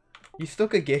again. art. You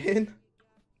stuck again?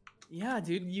 Yeah,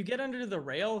 dude, you get under the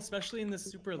rail, especially in this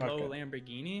super low Okay.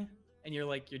 Lamborghini, and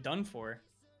you're done for.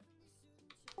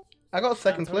 I got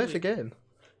second place Totally. again.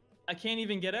 I can't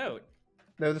even get out.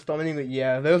 There was a storm in England.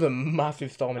 Yeah, there was a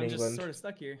massive storm in I'm just England. sort of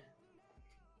stuck here.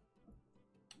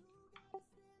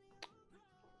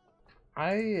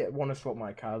 I want to swap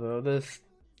my car though. The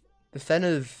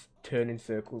Senna's turning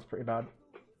circles pretty bad.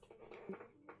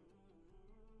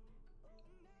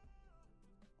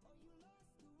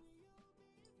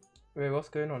 Wait, what's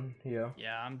going on here?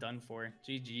 Yeah, I'm done for.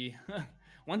 GG.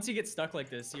 Once you get stuck like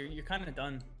this, you're kind of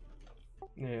done.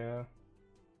 Yeah.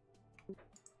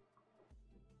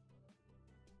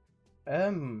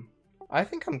 I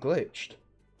think I'm glitched.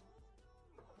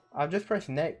 I've just pressed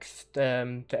next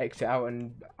to exit out,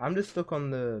 and I'm just stuck on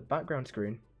the background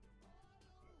screen.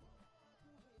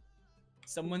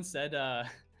 Someone said that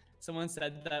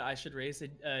I should raise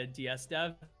a DS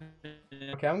dev.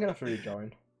 Okay, I'm gonna have to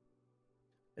rejoin.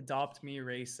 Adopt me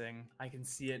racing. I can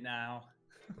see it now.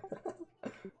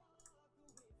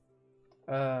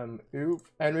 Oop.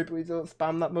 Henry, please don't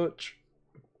spam that much.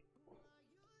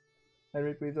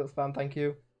 Henry, please don't spam, thank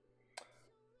you.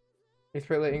 It's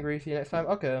pretty late and greasy next time.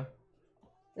 Okay.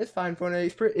 It's fine for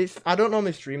me. I don't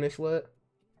normally stream this late.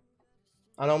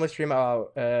 I normally stream at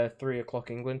about 3 o'clock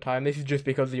England time. This is just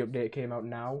because the update came out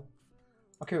now.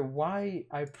 Okay, why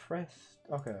I pressed...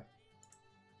 Okay.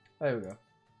 There we go.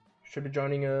 Should be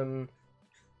joining a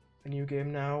new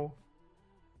game now.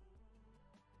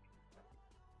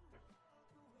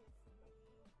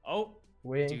 Oh,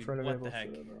 Waiting dude, for an what available the heck?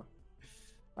 server.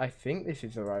 I think this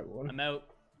is the right one. I'm out.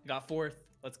 Got fourth.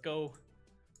 Let's go.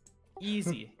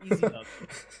 Easy. Easy dub.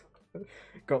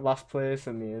 Got last place,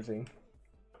 amazing.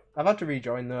 I've had to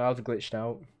rejoin though, I was glitched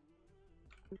out.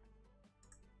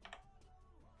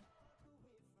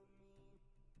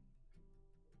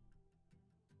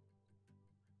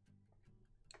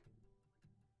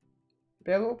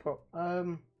 But yeah,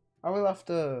 I will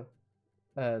after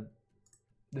the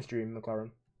stream,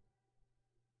 McLaren.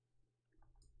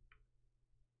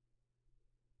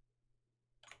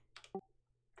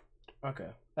 Okay.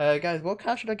 Guys, what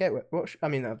car should I get? I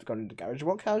mean, I've gone into the garage.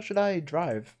 What car should I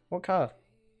drive? What car?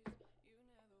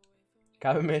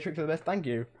 Carbon Matrix are the best. Thank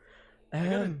you. I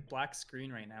got a black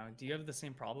screen right now. Do you have the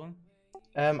same problem?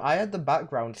 I had the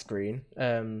background screen,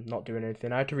 not doing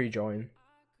anything. I had to rejoin.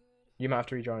 You might have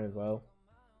to rejoin as well.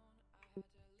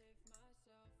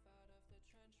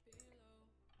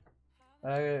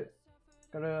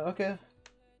 Okay.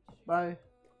 Bye.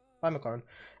 Bye, McLaren.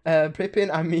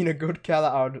 Pippin, I mean a good car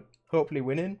that I would hopefully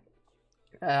win in.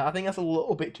 I think that's a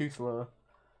little bit too slow.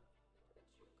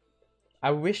 I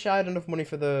wish I had enough money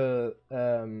for the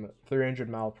 300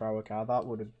 mile per hour car.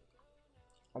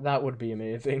 That would be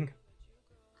amazing.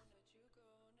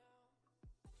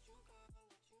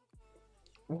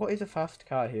 What is a fast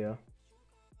car here?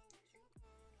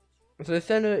 So the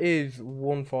center is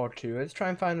 142. Let's try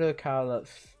and find a car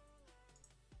that's...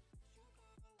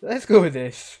 Let's go with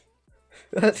this.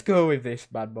 Let's go with this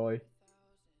bad boy.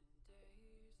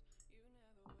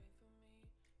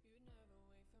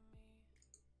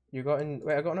 You got in...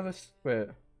 Wait, I got another... Wait.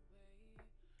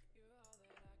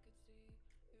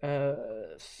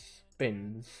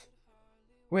 Spins.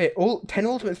 Wait, 10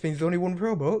 ultimate spins, only 1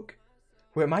 pro book?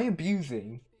 Wait, am I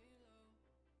abusing?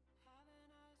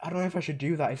 I don't know if I should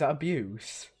do that. Is that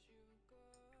abuse?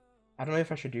 I don't know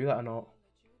if I should do that or not.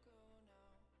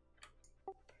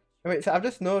 Wait, so I've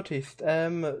just noticed,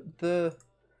 the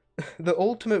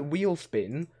ultimate wheel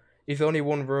spin is only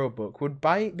 1 row book. Would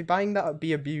buying that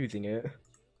be abusing it?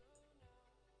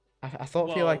 I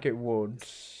feel like it would.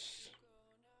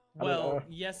 Well,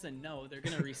 yes and no. They're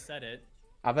gonna reset it.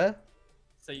 Are they?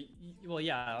 So, well,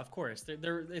 yeah, of course.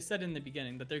 They said in the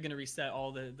beginning that they're gonna reset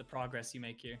all the progress you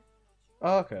make here.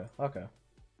 Oh, okay, okay.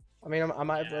 I mean, I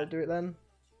might as well do it then.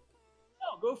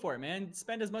 No, go for it, man.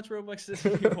 Spend as much Robux as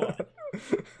you want.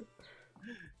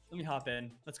 Let me hop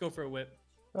in. Let's go for a whip.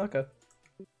 Okay.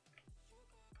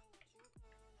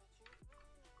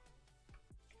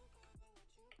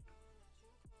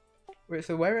 Wait,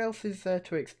 so where else is there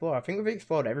to explore? I think we've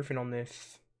explored everything on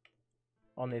this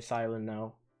island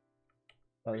now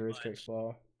that there is to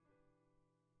explore.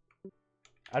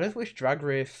 I just wish Drag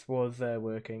Race was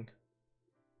working.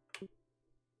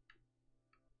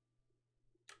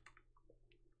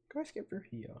 Can I skip through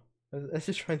here? Let's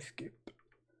just try and skip.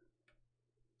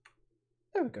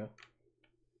 There we go.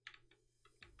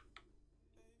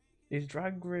 Is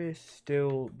Drag Race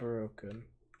still broken?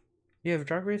 Yeah, the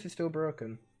Drag Race is still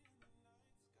broken.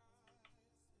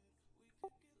 Do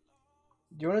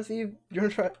you want to see? Do you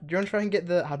want to try and get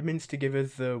the admins to give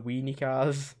us the weenie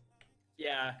cars?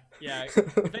 Yeah.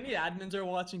 If any admins are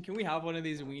watching, can we have one of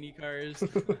these weenie cars?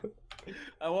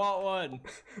 I want one.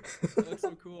 It looks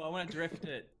so cool. I want to drift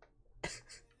it.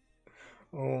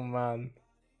 Oh man,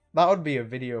 that would be a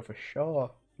video for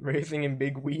sure. Racing in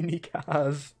big weenie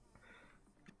cars.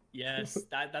 Yes,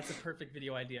 that's a perfect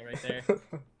video idea right there.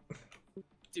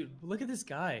 Dude, look at this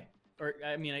guy. Or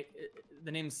I mean,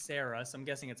 the name's Sarah, so I'm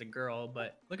guessing it's a girl.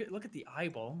 But look at the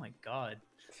eyeball. Oh my god,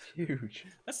 it's huge.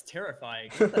 That's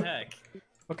terrifying. What the heck?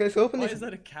 Okay, let's open this. Why is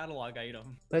that a catalog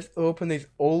item? Let's open this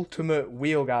ultimate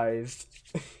wheel, guys.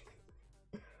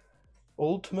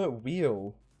 Ultimate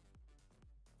wheel.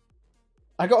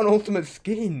 I got an ultimate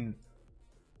skin.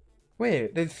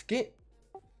 Wait, there's skin.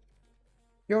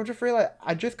 Yo, I just realized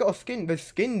I just got a skin. There's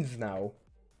skins now.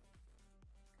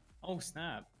 Oh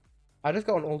snap! I just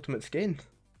got an ultimate skin.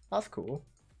 That's cool.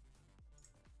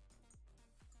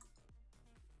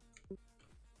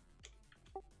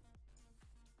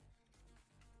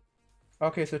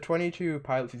 Okay, so 22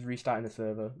 pilots is restarting the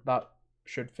server. That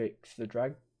should fix the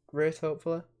drag race,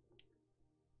 hopefully.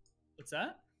 What's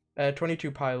that?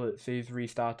 22 pilots is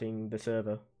restarting the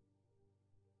server.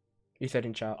 He said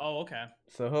in chat. Oh, okay.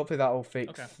 So hopefully that will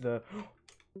fix the...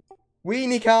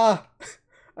 Weenie car!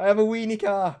 I have a weenie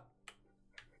car!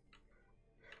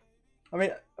 I'm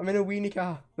in a weenie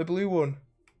car. The blue one.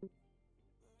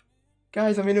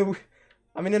 Guys, I'm in an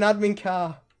admin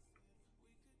car.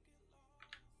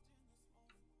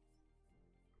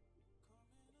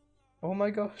 Oh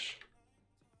my gosh.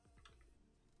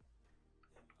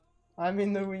 I'm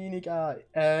in the weenie car.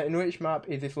 In which map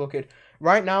is this located?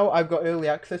 Right now, I've got early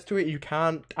access to it. You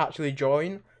can't actually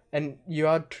join. And you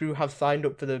had to have signed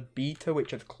up for the beta, which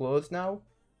has closed now.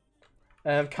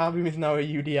 Carboom is now a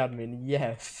UD admin.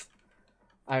 Yes.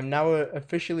 I'm now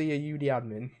officially a UD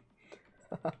admin.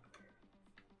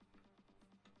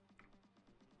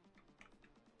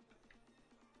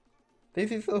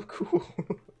 This is so cool.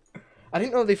 I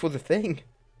didn't know this was a thing.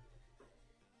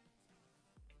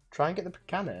 Try and get the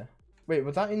canner. Wait,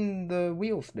 was that in the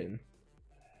wheel spin?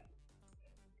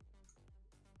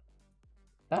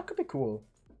 That could be cool.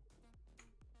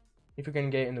 If we can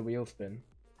get it in the wheel spin.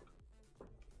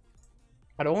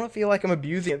 I don't want to feel like I'm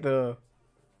abusing it though.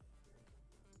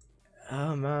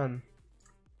 Oh man.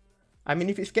 I mean,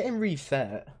 if it's getting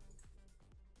reset,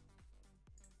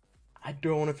 I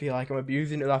don't want to feel like I'm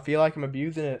abusing it. I feel like I'm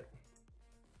abusing it.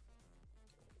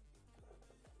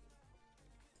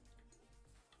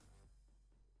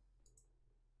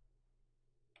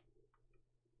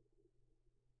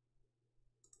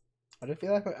 I don't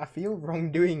feel like I feel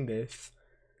wrong doing this.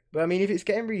 But I mean, if it's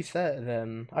getting reset,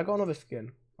 then I got another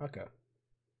skin. Okay.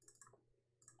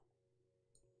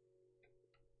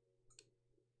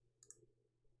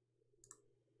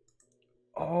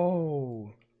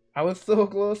 Oh, I was so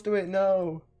close to it.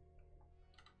 No.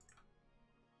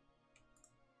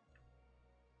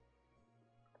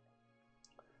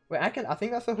 Wait, I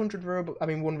think that's 100 Robux. I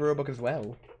mean, 1 Robux as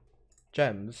well.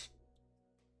 Gems.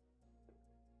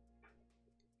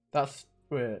 That's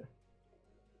wait.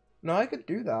 No, I could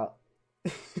do that.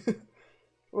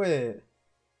 Wait.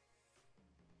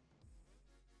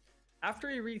 After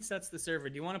he resets the server,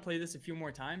 do you want to play this a few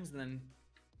more times and then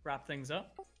wrap things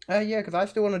up? Yeah, because I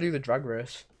still want to do the drag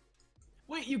race.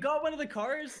 Wait, you got one of the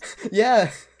cars?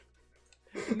 Yeah.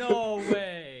 No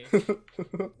way.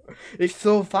 It's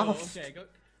so Oh, fast. okay, go.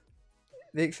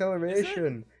 The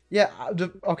acceleration. Yeah.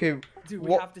 Okay. Dude,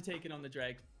 we have to take it on the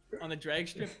drag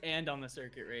strip and on the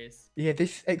circuit race. Yeah,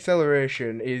 this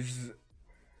acceleration is,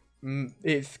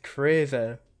 it's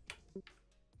crazy.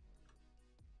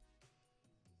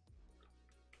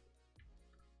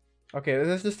 Okay,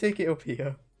 let's just take it up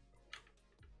here.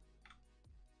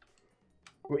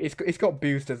 It's got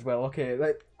boost as well. Okay,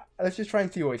 let's just try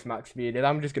and see what its max speed is.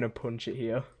 I'm just gonna punch it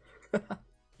here.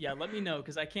 Yeah, let me know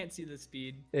because I can't see the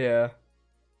speed. Yeah.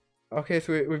 Okay,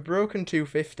 so we've broken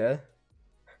 250.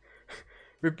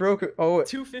 We've broken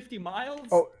 250 miles.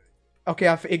 Oh,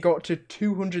 okay. It got to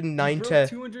 290.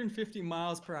 250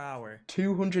 miles per hour.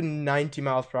 290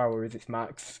 miles per hour is its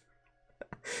max.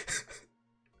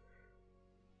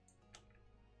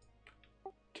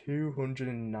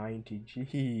 290.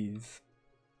 Jeez.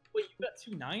 Wait, you got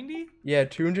 290? Yeah,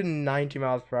 290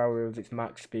 miles per hour was its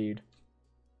max speed.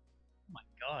 Oh my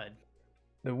god.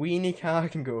 The weenie car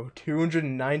can go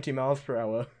 290 miles per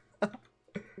hour.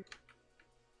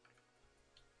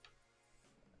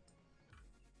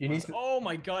 You need to... Oh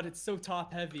my god, it's so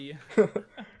top heavy.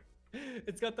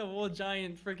 It's got the whole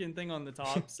giant freaking thing on the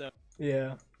top, so.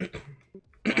 Yeah. Wow,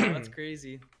 that's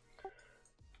crazy.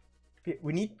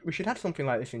 We should have something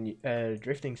like this in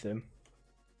drifting sim.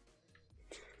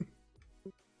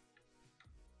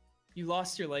 You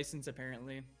lost your license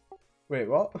apparently. Wait,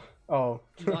 what? Oh.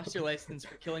 You lost your license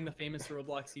for killing the famous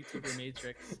Roblox YouTuber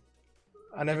Matrix.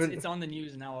 I never. It's on the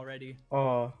news now already.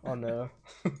 Oh no.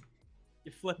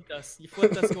 You flipped us. You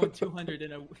flipped us going 200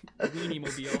 in a weenie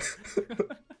mobile.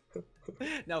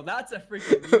 Now that's a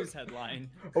freaking news headline.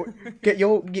 Oh, get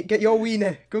your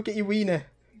wiener. Go get your wiener.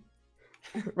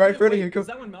 Right in front of you. Go. Is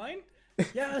that one mine?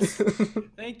 Yes.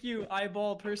 Thank you,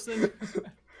 eyeball person.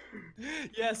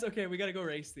 Yes. Okay, we gotta go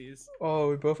race these. Oh,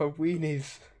 we both have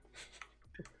weenies.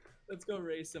 Let's go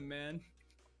race them, man.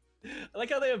 I like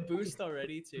how they have boost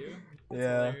already too. That's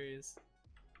Yeah. hilarious.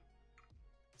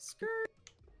 Skirt.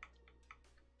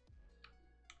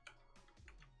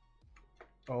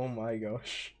 Oh my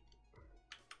gosh.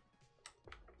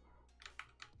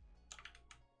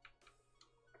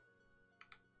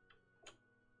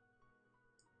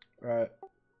 Right.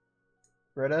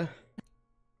 Ready?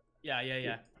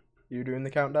 Yeah. You doing the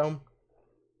countdown?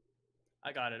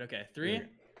 I got it. Okay, 3,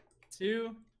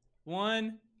 2,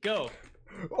 1, go.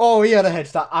 Oh, he had a head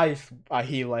start.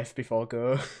 He left before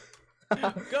go.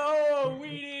 Go,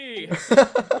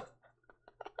 weenie.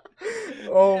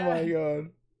 Oh Yeah. my god.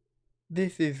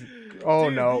 This is. Oh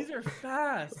Dude, no. these are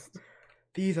fast.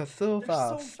 These are so They're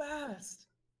fast. so fast.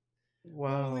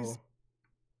 Wow. Holy s-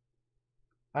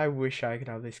 I wish I could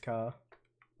have this car.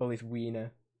 Or this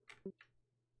wiener.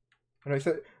 No,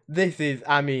 so this is,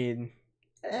 I mean,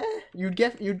 you'd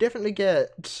definitely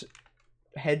get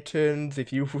head turns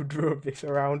if you drove this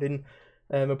around in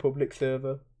a public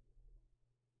server.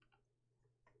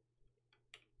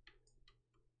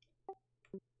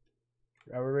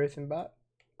 Are we racing back?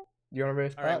 You want to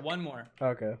race back? All right, one more.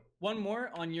 Okay. One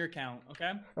more on your count,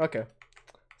 okay? Okay.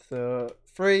 So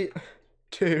 3,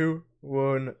 2,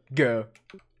 1, go.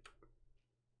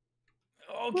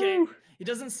 Okay. Woo. It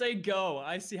doesn't say go.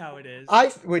 I see how it is.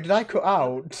 Wait, did I cut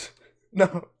out?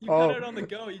 No. You cut out on the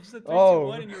go. You just said 3, 2, Oh.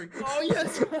 1, and you were. Oh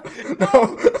yes. No. No.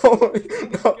 Oh, Oh no.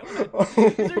 my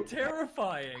god. These are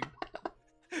terrifying.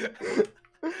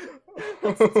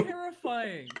 That's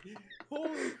terrifying.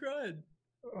 Holy crud.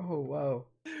 Oh wow.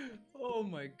 Oh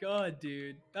my god,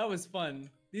 dude. That was fun.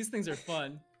 These things are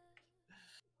fun.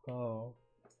 Oh.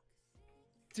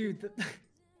 Dude,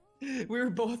 we were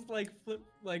both like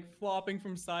flopping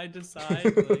from side to side.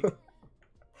 Like,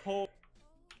 oh.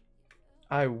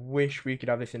 I wish we could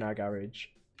have this in our garage.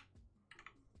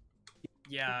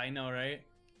 Yeah, I know, right?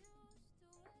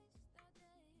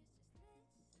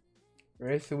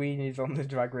 Race the weenies on the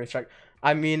drag race track.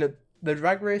 I mean, the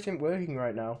drag race isn't working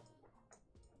right now.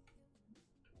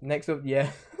 Next up,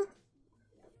 yeah.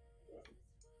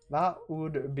 That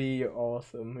would be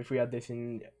awesome if we had this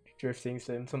in drifting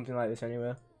sim, something like this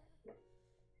anyway.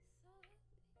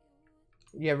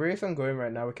 Yeah, race ongoing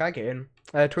right now. We can't get in.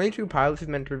 22 pilots is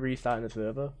meant to be restarting the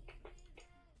server.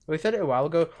 We said it a while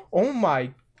ago. Oh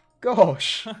my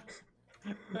gosh!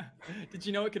 Did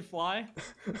you know it could fly?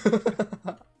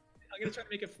 I'm gonna try to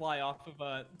make it fly off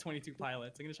of 22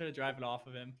 pilots. I'm gonna try to drive it off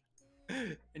of him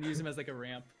and use him as like a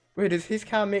ramp. Wait, does his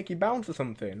car make you bounce or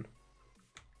something?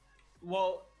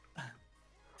 Well,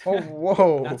 Oh,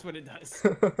 whoa! that's what it does.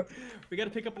 We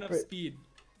gotta pick up enough speed.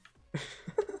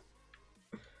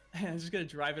 I'm just gonna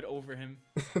drive it over him.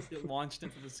 Get launched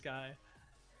into the sky.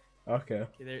 Okay.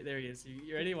 Okay, there he is.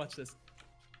 You ready? Watch this.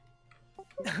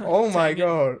 Oh my Dang it.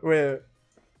 god! Wait,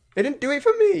 it didn't do it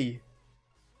for me.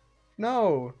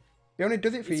 No, it only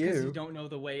does it for It's because you. you don't know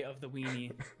the way of the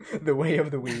weenie. The way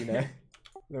of the wiener.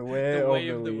 The way, The way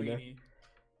of of the the wiener. weenie.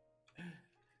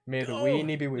 May the Go!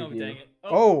 weenie be with No, you. dang it.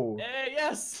 Oh! Hey,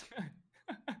 yes!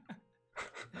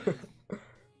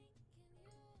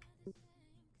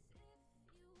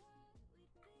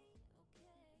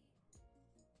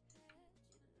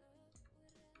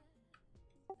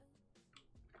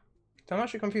 I'm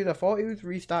actually confused. I thought he was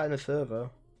restarting the server.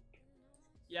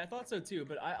 Yeah, I thought so too,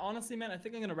 but I honestly, man, I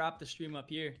think I'm gonna wrap the stream up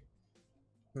here.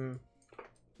 Yeah,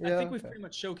 I think we've okay. pretty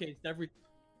much showcased everything.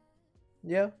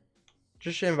 Yeah.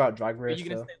 Just shame about drag Are race you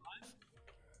gonna though. stay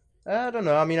live? I don't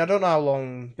know. I mean, I don't know how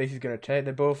long this is gonna take.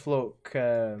 They both look.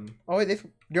 Oh wait, this. Do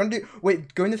you want to do?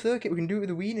 Wait, go in the circuit. We can do it with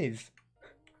the weenies.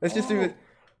 Let's just do it.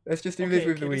 Let's just do this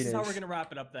with the This wieners. is how we're gonna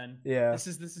wrap it up then. Yeah. This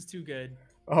is too good.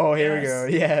 Oh, here we go.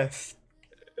 Yes.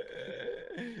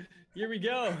 Here we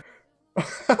go.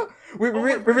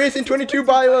 we're racing 22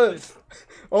 pilots.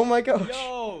 Oh my gosh.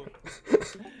 Yo.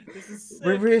 This is sick.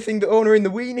 We're racing the owner in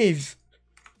the weenies.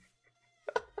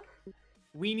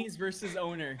 Weenies versus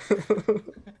owner.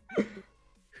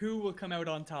 Who will come out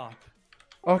on top?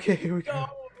 Okay, here we go. Go!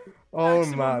 Oh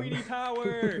Maximum man. weenie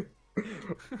power.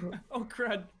 Oh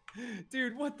crud.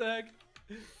 Dude, what the heck?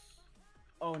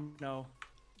 Oh no.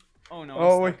 Oh no.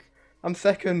 Oh, I'm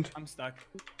second. I'm stuck.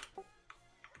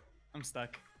 I'm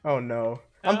stuck. Oh no.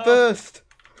 I'm Help. first.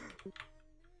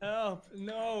 Help.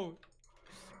 No.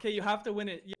 Okay, you have to win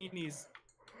it, Yeenies.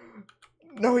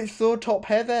 No, it's so top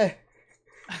heavy.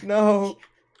 No.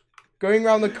 Going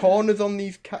around the corners on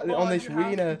these on this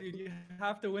wiener. Dude, you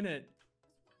have to win it.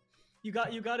 You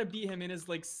gotta beat him in his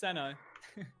like Senna.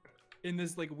 In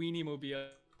this like weenie mobile.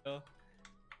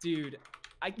 Dude,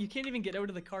 you can't even get out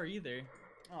of the car either.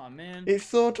 Oh man. It's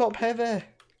so top heavy.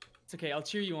 It's okay, I'll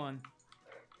cheer you on.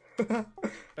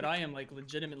 But I am like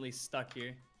legitimately stuck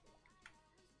here.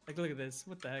 Like look at this.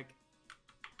 What the heck?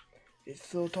 It's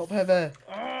so top heavy.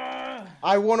 Ah!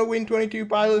 I want to win 22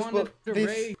 pilots, but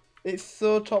this it's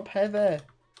so top heavy.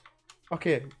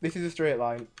 Okay, this is a straight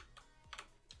line.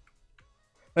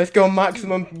 Let's go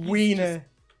maximum wiener.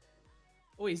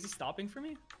 Oh, is he stopping for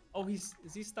me? Oh, is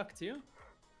he stuck too?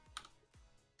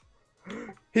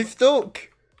 He's stuck.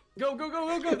 Go, go,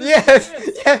 go, go, go! Yes,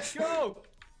 yes. Go!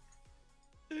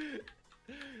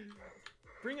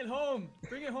 Bring it home!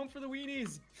 Bring it home for the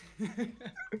weenies!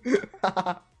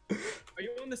 Are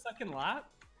you on the second lap?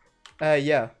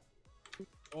 Yeah.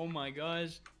 Oh my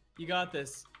gosh. You got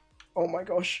this. Oh my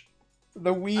gosh.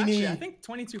 The weenie. Actually, I think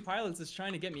 22 Pilots is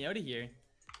trying to get me out of here.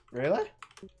 Really?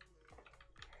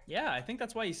 Yeah, I think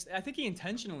that's why I think he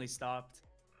intentionally stopped.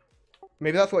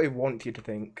 Maybe that's what he wants you to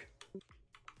think.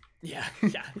 Yeah,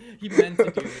 yeah. He meant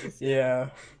to do this.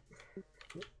 Yeah.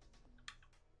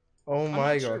 Oh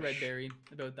my gosh. I'm not sure, Redberry,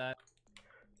 about that.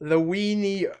 The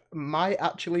weenie might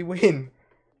actually win.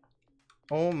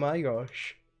 Oh my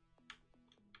gosh.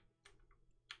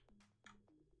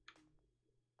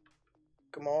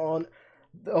 Come on.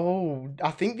 Oh,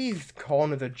 I think these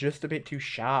corners are just a bit too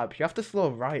sharp. You have to slow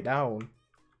right down.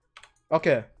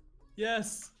 Okay.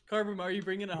 Yes. Carbon, are you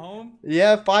bringing it home?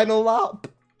 Yeah, final lap.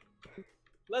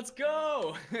 Let's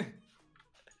go.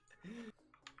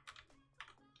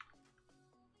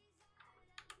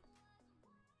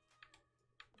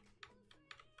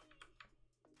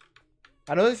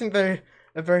 I know this isn't a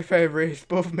very fair race.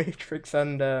 Both Matrix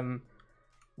and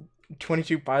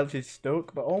 22 Pilots is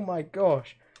stuck, but oh my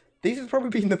gosh. This has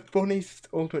probably been the funniest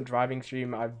Ultimate Driving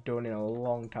stream I've done in a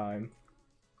long time.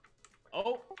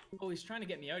 Oh, he's trying to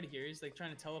get me out of here. He's like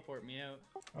trying to teleport me out.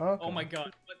 Okay. Oh my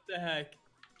god, what the heck?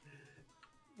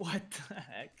 What the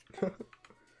heck?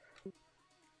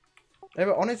 Yeah,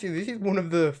 but honestly, this is one of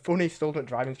the funniest Ultimate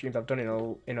Driving streams I've done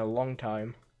in a long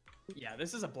time. Yeah,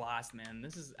 this is a blast, man.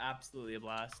 This is absolutely a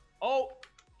blast. Oh!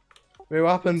 Wait,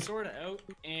 what happened? Sort of out,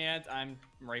 and I'm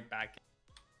right back.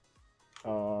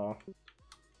 Oh.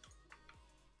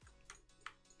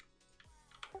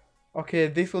 Okay,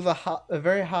 this was a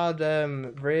very hard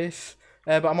race,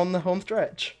 but I'm on the home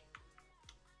stretch.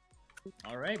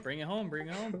 All right, bring it home, bring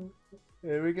it home.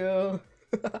 Here we go.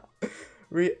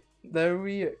 There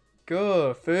we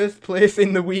go. First place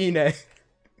in the wiener.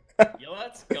 Yo,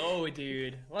 let's go,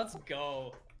 dude. Let's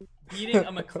go. Beating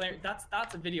a McLaren.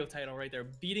 That's a video title right there.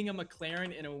 Beating a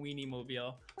McLaren in a weenie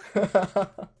mobile.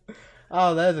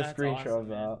 Oh, there's a That's screenshot awesome, of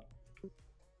that.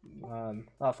 Man,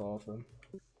 that's awesome.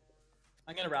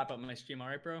 I'm gonna wrap up my stream,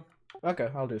 alright, bro? Okay,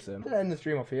 I'll do so. I'm gonna end the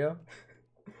stream off here.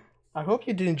 I hope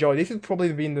you did enjoy. This has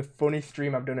probably been the funniest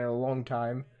stream I've done in a long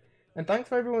time. And thanks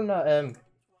for everyone that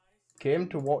came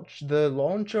to watch the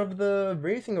launch of the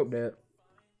racing update.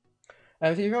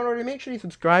 So if you haven't already, make sure you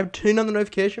subscribe, turn on the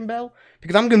notification bell,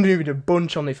 because I'm going to do a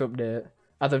bunch on this update.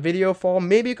 As a video form,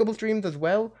 maybe a couple streams as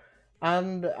well.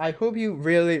 And I hope you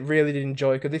really, really did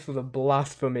enjoy, because this was a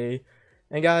blast for me.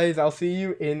 And guys, I'll see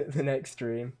you in the next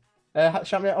stream.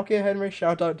 Okay, Henry,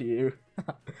 shout out to you.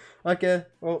 Okay,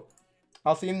 well,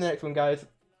 I'll see you in the next one, guys.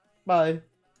 Bye.